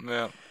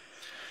 Yeah.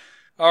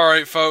 All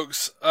right,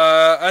 folks.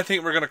 I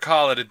think we're going to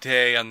call it a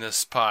day on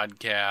this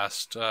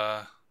podcast.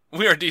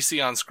 We are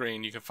DC On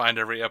Screen. You can find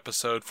every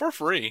episode for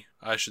free,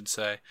 I should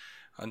say,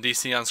 on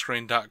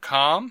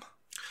DCOnScreen.com.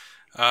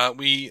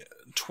 We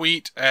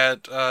tweet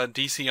at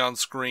DC On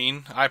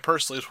Screen. I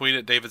personally tweet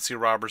at David C.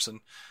 Robertson.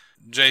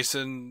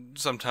 Jason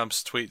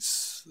sometimes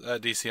tweets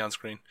at DC On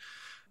Screen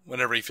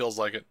whenever he feels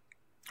like it.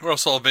 We're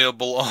also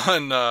available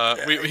on,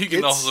 you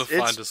can also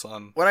find us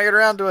on... When I get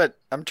around to it,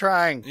 I'm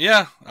trying.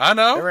 Yeah, I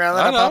know. Every now and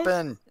then I pop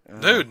in.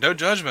 Dude, no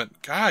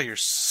judgment. God, you're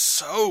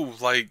so,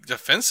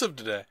 defensive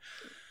today.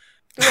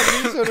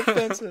 Don't be so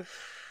defensive.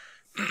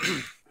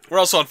 We're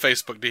also on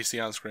Facebook,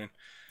 DC On Screen.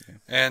 Yeah.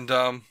 And,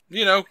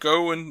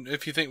 go and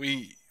if you think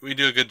we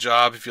do a good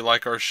job, if you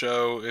like our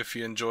show, if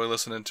you enjoy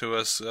listening to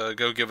us,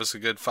 go give us a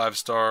good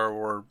 5-star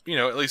or,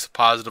 at least a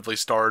positively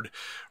starred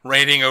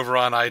rating over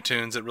on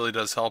iTunes. It really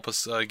does help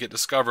us get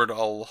discovered a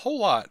whole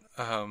lot.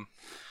 I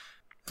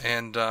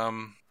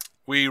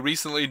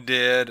recently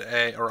did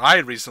a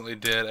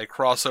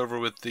crossover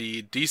with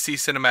the DC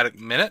Cinematic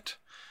Minute.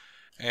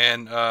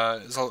 And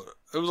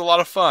it was a lot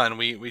of fun.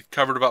 We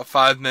covered about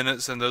 5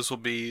 minutes, and those will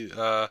be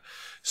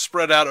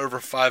spread out over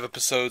 5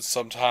 episodes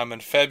sometime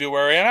in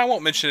February. And I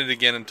won't mention it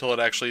again until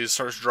it actually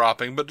starts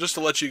dropping, but just to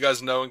let you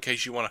guys know in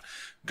case you want to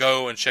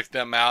go and check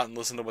them out and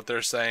listen to what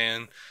they're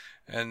saying,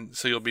 and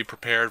so you'll be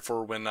prepared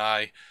for when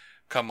I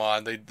come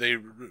on. They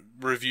do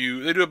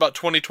about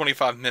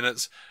 20-25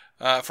 minutes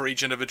for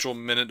each individual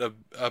minute of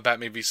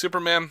Batman v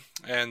Superman,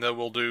 and then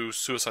we'll do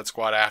Suicide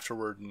Squad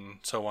afterward, and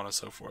so on and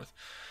so forth.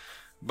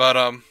 But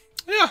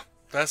yeah,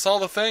 that's all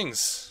the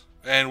things.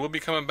 And we'll be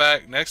coming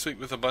back next week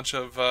with a bunch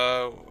of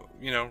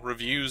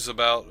reviews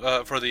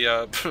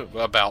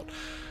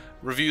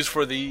reviews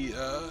for the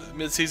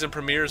mid-season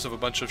premieres of a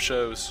bunch of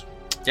shows.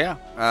 Yeah,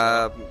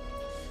 a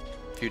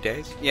few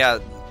days. Yeah,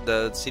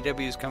 the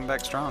CW is coming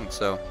back strong,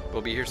 so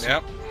we'll be here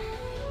soon.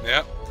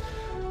 Yep.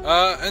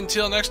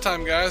 Until next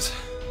time, guys,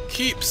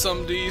 keep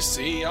some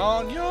DC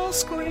on your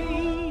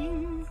screen.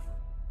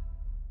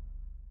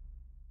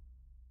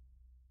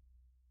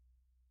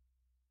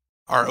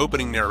 Our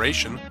opening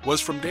narration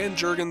was from Dan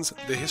Jurgens'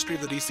 The History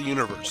of the DC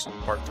Universe,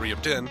 Part 3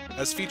 of 10,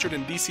 as featured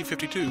in DC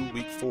 52,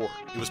 Week 4.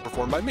 It was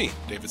performed by me,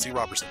 David C.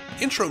 Robertson.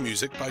 Intro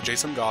music by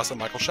Jason Goss and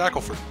Michael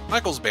Shackelford.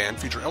 Michael's band,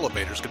 Future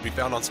Elevators, could be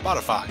found on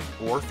Spotify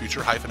or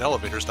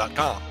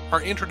future-elevators.com.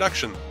 Our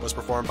introduction was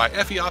performed by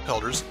Effie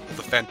Oppelders of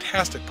the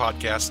fantastic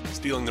podcast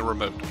Stealing the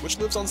Remote, which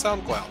lives on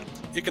SoundCloud.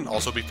 It can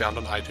also be found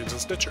on iTunes and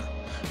Stitcher.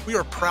 We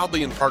are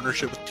proudly in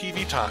partnership with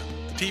TV Time,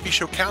 the TV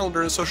show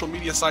calendar and social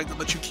media site that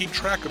lets you keep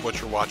track of what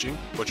you're watching,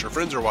 what your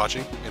friends are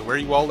watching, and where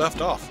you all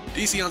left off.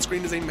 DC On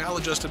Screen is a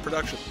maladjusted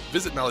production.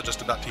 Visit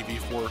maladjusted.tv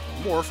for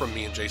more from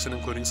me and Jason,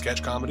 including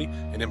sketch comedy,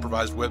 an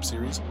improvised web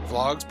series,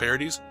 vlogs,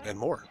 parodies, and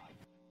more.